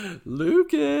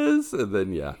 Lucas! And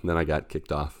then I got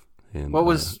kicked off. And What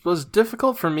was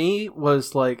difficult for me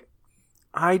was like,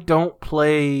 I don't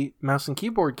play mouse and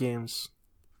keyboard games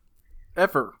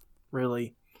ever,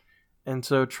 really. And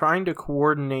so trying to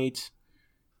coordinate,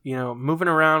 moving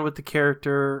around with the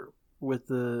character, with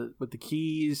the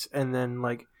keys, and then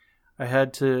like I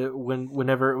had to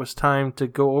whenever it was time to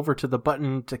go over to the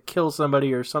button to kill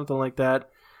somebody or something like that,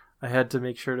 I had to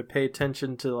make sure to pay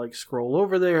attention to like scroll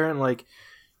over there, and like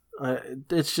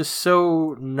it's just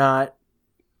so not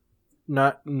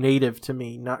native to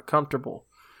me, not comfortable.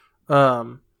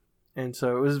 And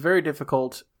so it was very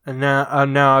difficult. And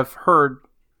now I've heard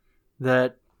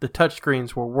that the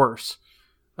touchscreens were worse.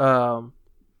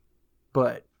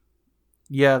 But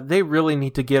yeah, they really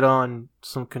need to get on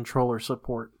some controller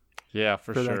support Yeah,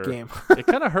 for sure. that game. It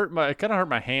kind of hurt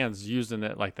my hands using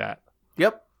it like that.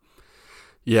 Yep.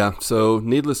 Yeah, so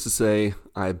needless to say,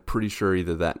 I'm pretty sure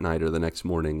either that night or the next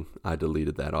morning I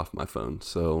deleted that off my phone.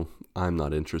 So I'm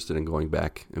not interested in going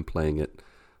back and playing it.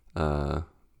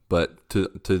 But to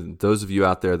those of you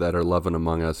out there that are loving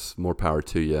Among Us, more power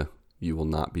to you. You will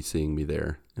not be seeing me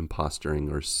there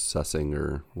impostering or sussing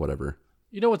or whatever.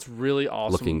 You know what's really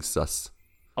awesome Looking sus.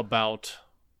 about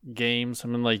games? I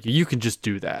mean, like, you can just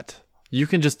do that. You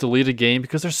can just delete a game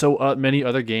because there's so many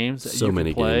other games that So you can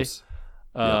many play games.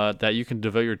 that you can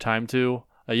devote your time to.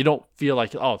 You don't feel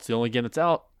like, oh, it's the only game that's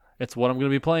out. It's what I'm going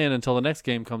to be playing until the next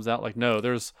game comes out. Like, no,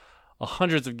 there's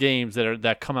hundreds of games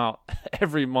that come out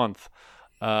every month.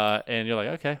 And you're like,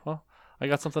 okay, well, I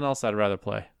got something else I'd rather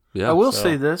play. Yeah. I will so-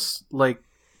 say this, like,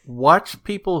 watch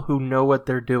people who know what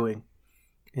they're doing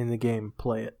in the game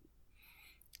play it.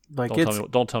 Like,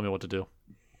 Don't tell me what to do.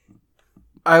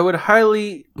 I would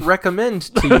highly recommend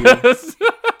to you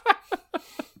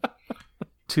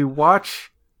to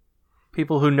watch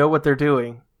people who know what they're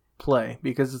doing play,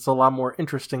 because it's a lot more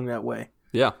interesting that way.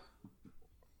 Yeah.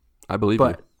 I believe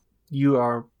But you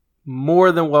are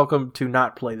more than welcome to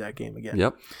not play that game again. you.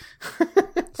 Yep.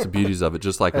 It's the beauties of it.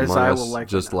 Just like As Among I Us, will likely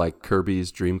just not. like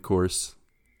Kirby's Dream Course.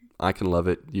 I can love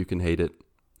it. You can hate it.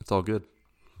 It's all good.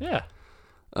 Yeah.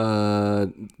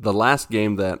 The last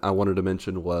game that I wanted to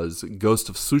mention was Ghost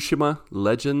of Tsushima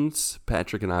Legends.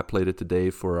 Patrick and I played it today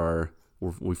for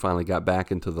we finally got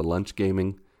back into the lunch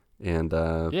gaming, and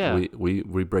Yeah.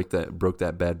 we broke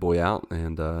that bad boy out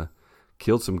and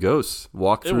killed some ghosts,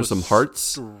 walked It through was some hearts,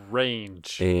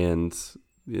 strange. and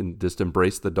just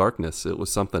embraced the darkness. It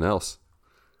was something else.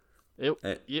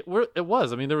 It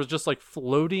was. I mean, there was just like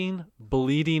floating,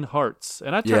 bleeding hearts.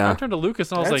 And I Yeah. turned to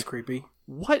Lucas and I was That's like, creepy.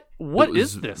 What It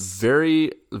is was this?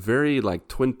 Very, very like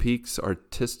Twin Peaks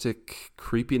artistic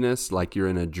creepiness, like you're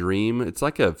in a dream. It's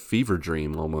like a fever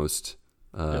dream almost.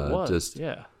 It was. Just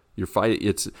Yeah. you're fighting.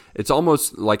 It's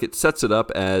almost like it sets it up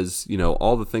as,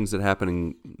 all the things that happen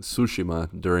in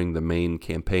Tsushima during the main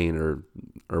campaign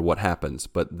or what happens.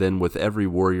 But then with every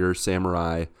warrior,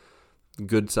 samurai,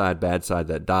 good side, bad side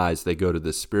that dies, they go to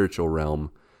this spiritual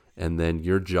realm, and then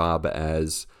your job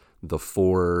as the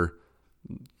four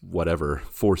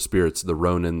spirits, the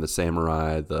Ronin, the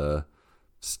samurai, the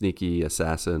sneaky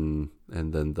assassin,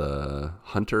 and then the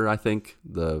hunter, I think,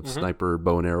 the sniper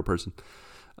bow and arrow person.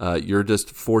 You're just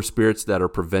 4 spirits that are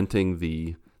preventing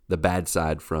the bad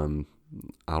side from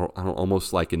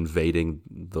almost like invading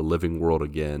the living world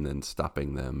again and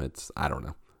stopping them. I don't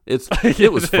know.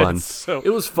 It was fun. It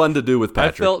was fun to do with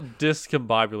Patrick. I felt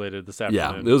discombobulated this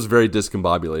afternoon. Yeah, it was very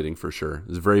discombobulating for sure. It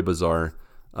was very bizarre.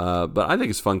 But I think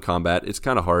it's fun combat. It's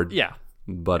kind of hard. Yeah.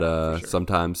 But sure.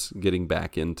 sometimes getting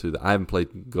back into I haven't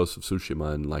played Ghost of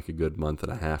Tsushima in like a good month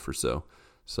and a half or so.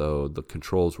 So the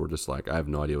controls were just like, I have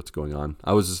no idea what's going on.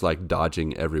 I was just like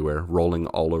dodging everywhere, rolling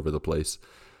all over the place.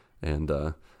 And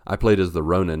I played as the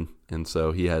Ronin, and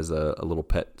so he has a little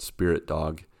pet spirit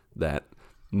dog that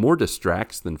more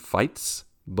distracts than fights,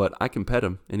 but I can pet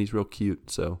him, and he's real cute,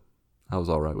 so I was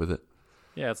all right with it.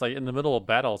 Yeah, it's like in the middle of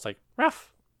battle, it's like,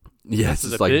 ruff. Yes,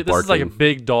 This it's like barking. this is like a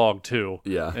big dog, too.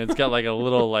 Yeah. And it's got like a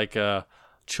little like a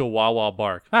chihuahua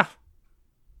bark. Yeah,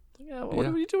 what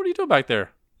are you doing back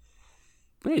there?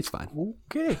 Hey, he's fine.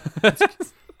 Okay. He's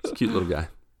a cute little guy.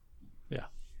 Yeah.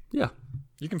 Yeah.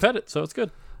 You can pet it, so it's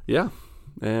good. Yeah.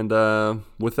 And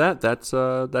with that, that's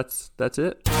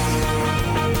it.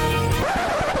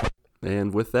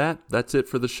 And with that, that's it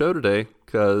for the show today,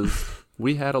 because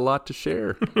we had a lot to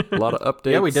share. A lot of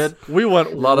updates. Yeah, we did. We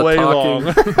went A lot way of talking.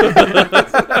 long.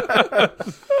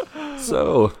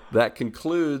 So that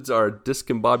concludes our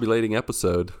discombobulating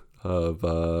episode of,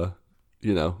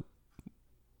 Good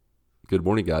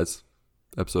Morning Guys.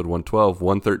 Episode 112.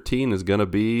 113 is going to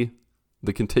be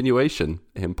the continuation.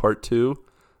 In part 2,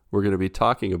 we're going to be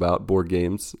talking about board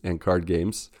games and card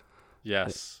games.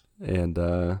 Yes. And,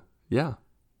 yeah.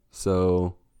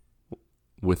 So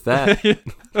with that,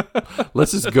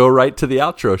 let's just go right to the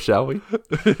outro, shall we?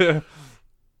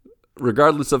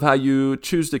 Regardless of how you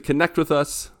choose to connect with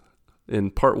us in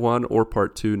part 1 or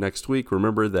part 2 next week,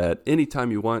 remember that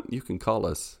anytime you want, you can call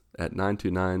us at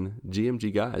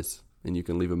 929-GMG-GUYS, and you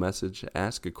can leave a message,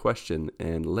 ask a question,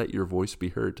 and let your voice be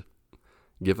heard.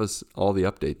 Give us all the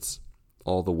updates,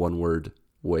 all the one-word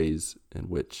ways in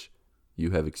which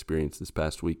you have experienced this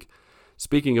past week.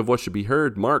 Speaking of what should be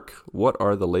heard, Mark, what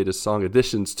are the latest song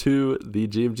additions to the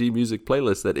GMG Music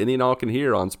playlist that any and all can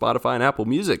hear on Spotify and Apple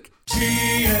Music?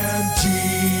 GMG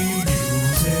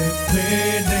Music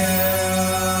Play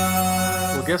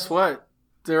now. Well, guess what?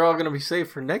 They're all going to be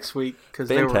saved for next week because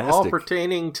they were all Fantastic.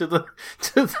 pertaining to the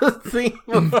theme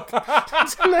of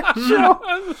tonight's show.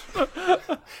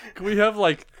 Can we have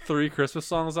like 3 Christmas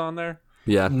songs on there?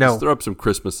 Yeah, No. just throw up some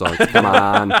Christmas songs. Come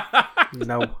on.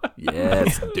 No.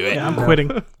 Yes, do it. Yeah, I'm quitting.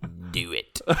 Do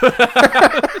it.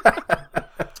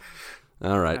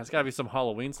 All right. It's got to be some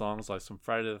Halloween songs, like some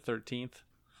Friday the 13th.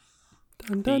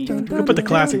 We can put the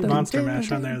classic Monster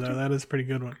Mash on there, though. That is a pretty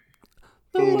good one.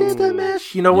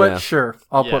 You know what? Yeah. Sure.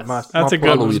 I'll Yes. put my. That's I'll a put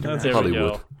good one. Monster That's Mash. There we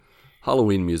Hollywood. go.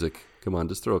 Halloween music. Come on,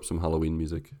 just throw up some Halloween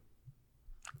music.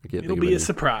 I can't It'll think of be any. a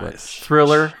surprise.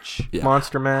 Thriller. Yeah.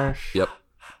 Monster Mash. Yep,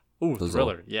 Ooh, Those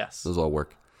Thriller. Yes. those all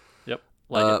work. Yep.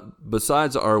 Like it.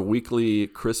 Besides our weekly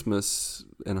Christmas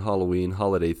and Halloween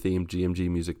holiday-themed GMG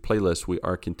music playlist, we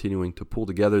are continuing to pull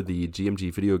together the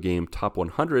GMG Video Game Top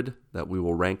 100 that we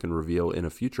will rank and reveal in a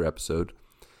future episode.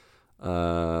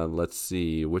 Let's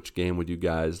see, which game would you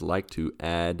guys like to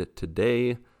add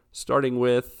today? Starting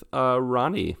with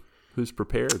Ronnie, who's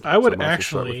prepared. I would So might as well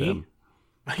start with actually- him.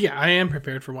 Yeah, I am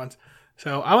prepared for once.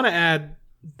 So I want to add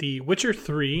The Witcher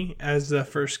 3 as the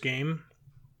first game.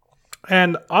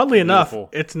 And oddly enough, Beautiful.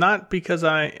 it's not because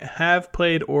I have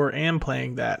played or am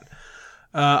playing that.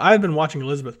 I've been watching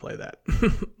Elizabeth play that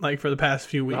like for the past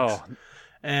few weeks. Oh.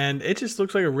 And it just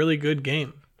looks like a really good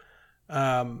game.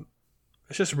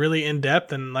 It's just really in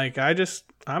depth, and like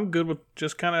I'm good with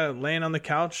just kind of laying on the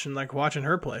couch and like watching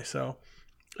her play. So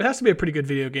it has to be a pretty good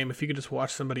video game if you could just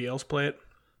watch somebody else play it.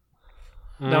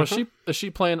 Now, is she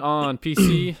playing on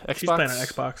PC, Xbox? She's playing on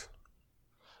Xbox.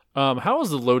 How is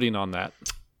the loading on that?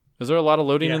 Is there a lot of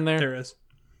loading Yeah, in there? there is.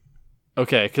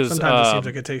 Okay, because Sometimes it seems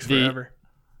like it takes forever.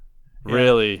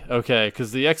 Really? Okay,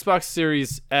 because the Xbox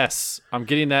Series S, I'm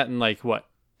getting that in like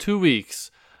 2 weeks,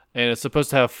 and it's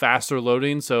supposed to have faster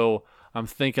loading. So I'm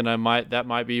thinking that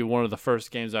might be one of the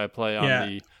first games I play on Yeah.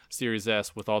 the Series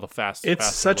S with all the fast. It's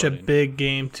faster such loading. a big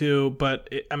game too, but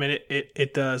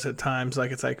it does at times. Like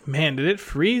it's like, man, did it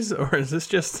freeze or is this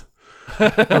just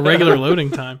a regular loading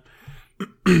time?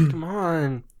 Come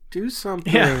on. Do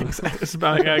something. Yeah, exactly. It's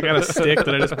about like I got a stick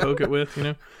that I just poke it with, you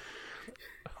know.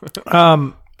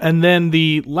 And then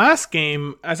the last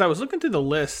game, as I was looking through the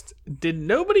list, did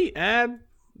nobody add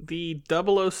the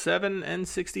 007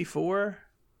 N64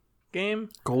 game?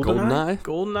 GoldenEye? GoldenEye?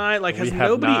 GoldenEye? Like, We has have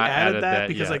nobody not added added that? that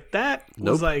Because yet. like that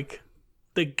Nope. was like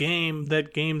the game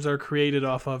that games are created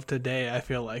off of today. I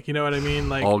feel like, you know what I mean?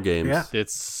 Like All games. Yeah.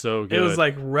 It's so good. it was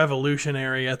like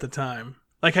revolutionary at the time.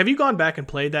 Like, have you gone back and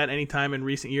played that any time in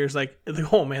recent years? Like,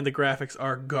 oh man, the graphics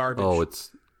are garbage. Oh, it's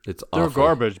they're awful.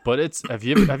 garbage, but it's have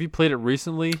you played it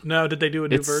recently? no, did they do a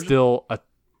new It's version? still a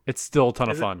ton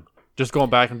of fun. Just going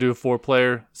back and do a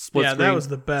 4-player split Yeah, screen. that was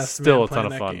the best. Still man, a ton playing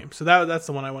of that fun. Game. So that's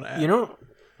the one I want to add. You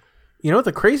know what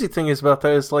the crazy thing is about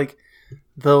that is like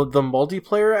the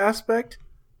multiplayer aspect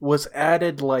was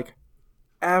added like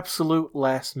absolute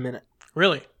last minute.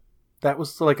 Really, That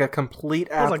was like a complete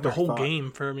that was like the whole afterthought.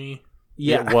 game for me.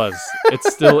 Yeah. It was. It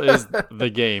still is the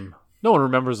game. No one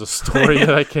remembers the story of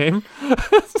that game.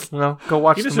 Well, go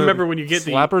watch You just the movie. remember when you get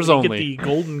Slappers the only.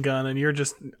 golden gun, and you're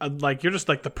just like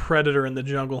the predator in the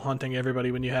jungle hunting everybody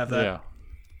when you have that. Yeah.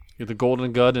 You're the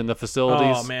golden gun in the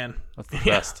facilities. Oh man, That's the Yeah.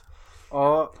 best.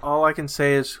 All I can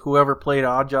say is whoever played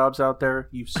Odd Jobs out there,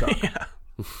 you suck.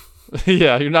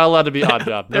 Yeah, you're not allowed to be odd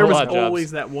job. No there was odd jobs.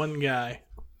 always that one guy.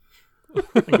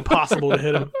 Impossible to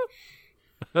hit him.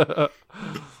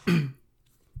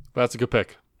 That's a good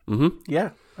pick.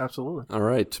 Yeah, absolutely. All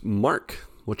right, Mark,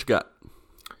 what you got?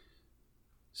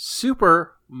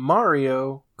 Super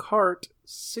Mario Kart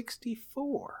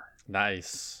 64.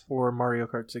 Nice. Or Mario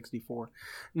Kart 64.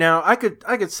 Now, I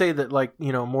could say that like,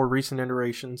 you know, more recent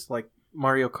iterations like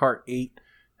Mario Kart 8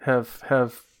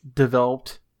 have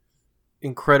developed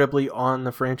incredibly on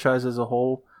the franchise as a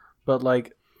whole, but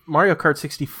like Mario Kart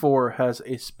 64 has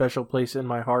a special place in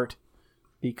my heart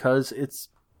because it's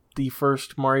the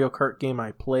first Mario Kart game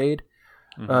I played.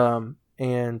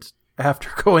 And after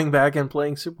going back and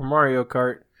playing Super Mario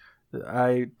Kart,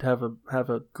 I have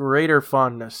a greater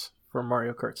fondness for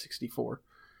Mario Kart 64.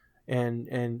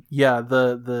 And yeah,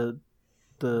 the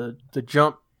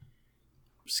jump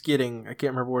skidding, I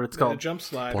can't remember what it's called. Jump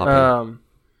slide. Plop.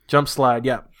 Jump slide,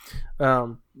 yeah.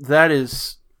 That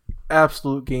is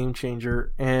absolute game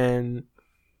changer, and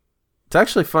it's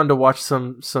actually fun to watch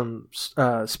some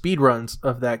speed runs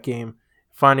of that game,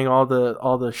 finding all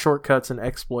the shortcuts and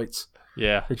exploits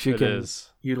Yeah, that you it can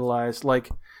is. utilize. Like,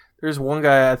 there's one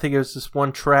guy, I think it was this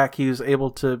one track, he was able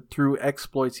to, through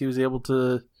exploits, he was able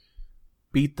to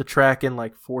beat the track in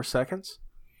like 4 seconds,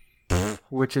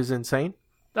 which is insane.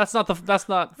 That's not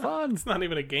fun. It's not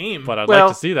even a game. But I'd Well-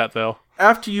 like to see that though.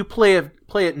 After you play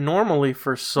it normally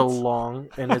for so long,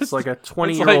 and it's like a It's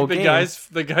 20-year-old like game.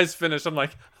 the guys finish. I'm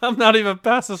like, I'm not even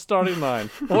past the starting line.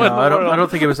 No, I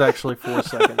don't think it was actually 4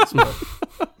 seconds,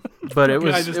 but it Guy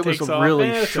was just it was takes a off. really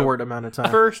Yeah, it's short amount of time.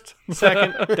 First,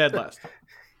 second, dead last.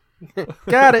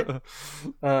 Got it.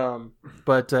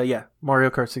 But yeah, Mario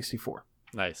Kart 64.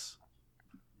 Nice.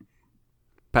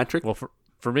 Patrick? Well,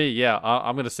 for me, yeah,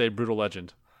 I'm gonna say Brutal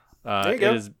Legend. There you It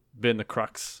go. has been the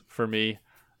crux for me.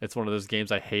 It's one of those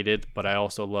games I hated, but I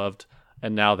also loved,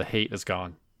 and now the hate is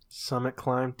gone. Summit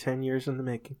Climb, 10 years in the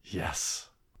making. Yes.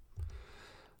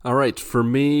 All right, for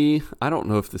me, I don't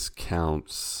know if this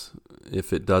counts.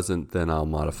 If it doesn't, then I'll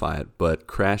modify it. But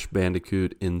Crash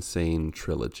Bandicoot Insane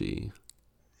Trilogy.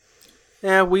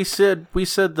 Yeah, we said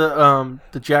the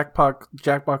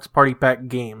Jackbox Party Pack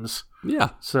games. Yeah.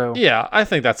 So Yeah, I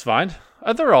think that's fine.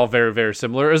 They're all very, very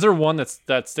similar. Is there one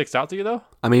that sticks out to you though?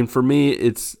 I mean, for me,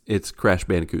 it's Crash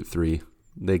Bandicoot 3.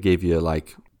 They gave you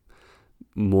like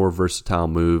more versatile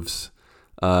moves.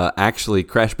 Actually,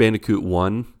 Crash Bandicoot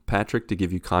 1, Patrick, to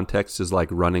give you context, is like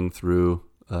running through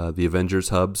the Avengers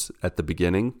hubs at the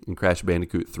beginning, and Crash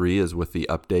Bandicoot 3 is with the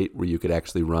update where you could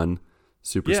actually run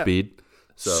super Yeah. speed.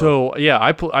 So yeah,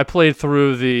 I played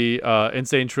through the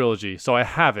Insane Trilogy, so I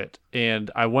have it,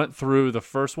 and I went through the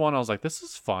first one. I was like, this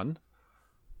is fun,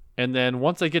 and then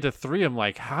once I get to 3, I'm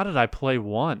like, how did I play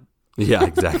 1? Yeah,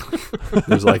 exactly.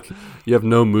 There's like, you have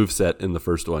no moveset in the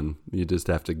first one. You just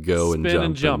have to go and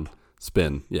Spin jump. and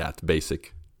spin. Yeah, it's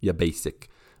basic. Yeah, basic.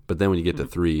 But then when you get to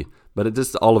 3, but it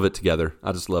just, all of it together,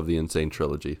 I just love the Insane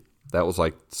Trilogy. That was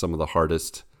like some of the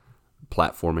hardest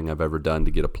platforming I've ever done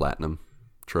to get a platinum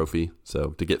trophy. So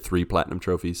to get 3 platinum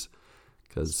trophies,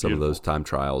 because some of those time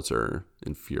trials are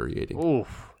infuriating. Ooh,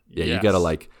 Yeah, yes. you got to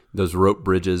like, those rope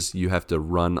bridges, you have to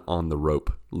run on the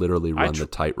rope, literally run the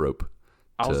tightrope.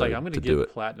 I was like, I'm going to do get it.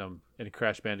 platinum in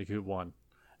Crash Bandicoot 1.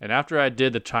 And after I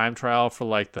did the time trial for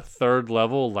like the 3rd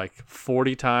level, like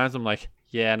 40 times, I'm like,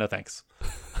 yeah, no thanks.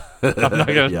 I'm not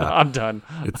gonna. Yeah. I'm done.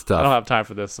 It's I tough. don't have time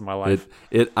for this in my life.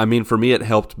 I mean, for me, it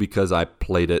helped because I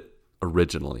played it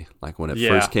originally. Like when it Yeah.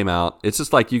 first came out, it's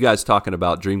just like you guys talking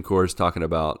about Dream Course, talking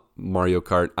about Mario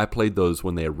Kart. I played those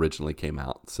when they originally came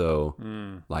out. So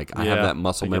like I have Yeah, that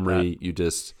muscle I get memory. You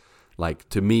just like,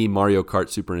 to me, Mario Kart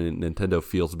Super Nintendo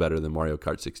feels better than Mario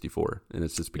Kart 64. And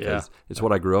it's just because it's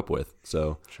what I grew up with.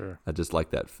 So Sure. I just like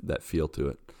that feel to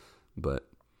it. But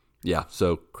yeah,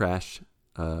 so Crash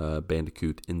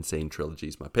Bandicoot Insane Trilogy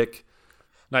is my pick.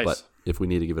 Nice. But if we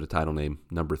need to give it a title name,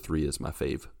 number 3 is my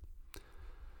fave.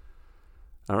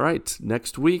 All right,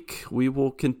 next week we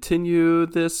will continue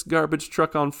this garbage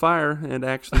truck on fire and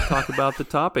actually talk about the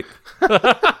topic.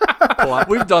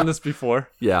 We've done this before.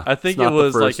 Yeah. I think it's not it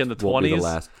was the like first, in the won't be 20s. the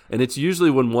last. And it's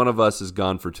usually when one of us is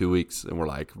gone for 2 weeks and we're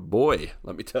like, boy,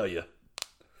 let me tell you,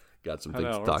 got some I things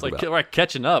know. to It's talk like about. we're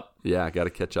catching up. Yeah, got to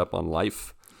catch up on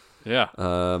life. Yeah.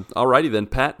 All righty then,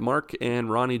 Pat, Mark,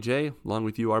 and Ronnie J, along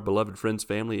with you, our beloved friends,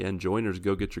 family, and joiners,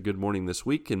 go get your good morning this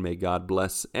week, and may God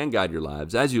bless and guide your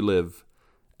lives as you live,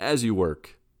 as you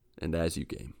work, and as you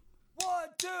game. 1,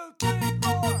 2, 3,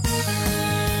 4.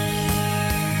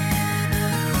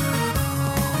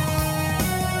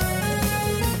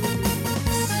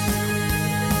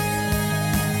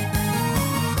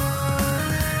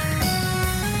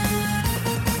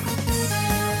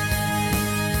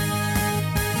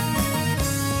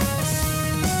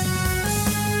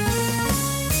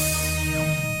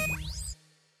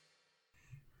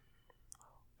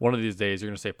 One of these days, you're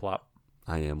going to say plop.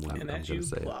 I am what I'm And going as to you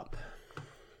say. plop.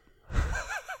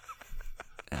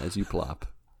 As you plop,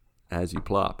 as you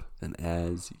plop, and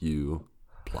as you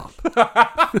plop.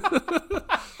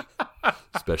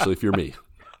 Especially if you're me.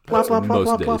 Plop, plop, plop, Most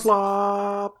plop, plop, days.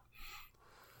 plop.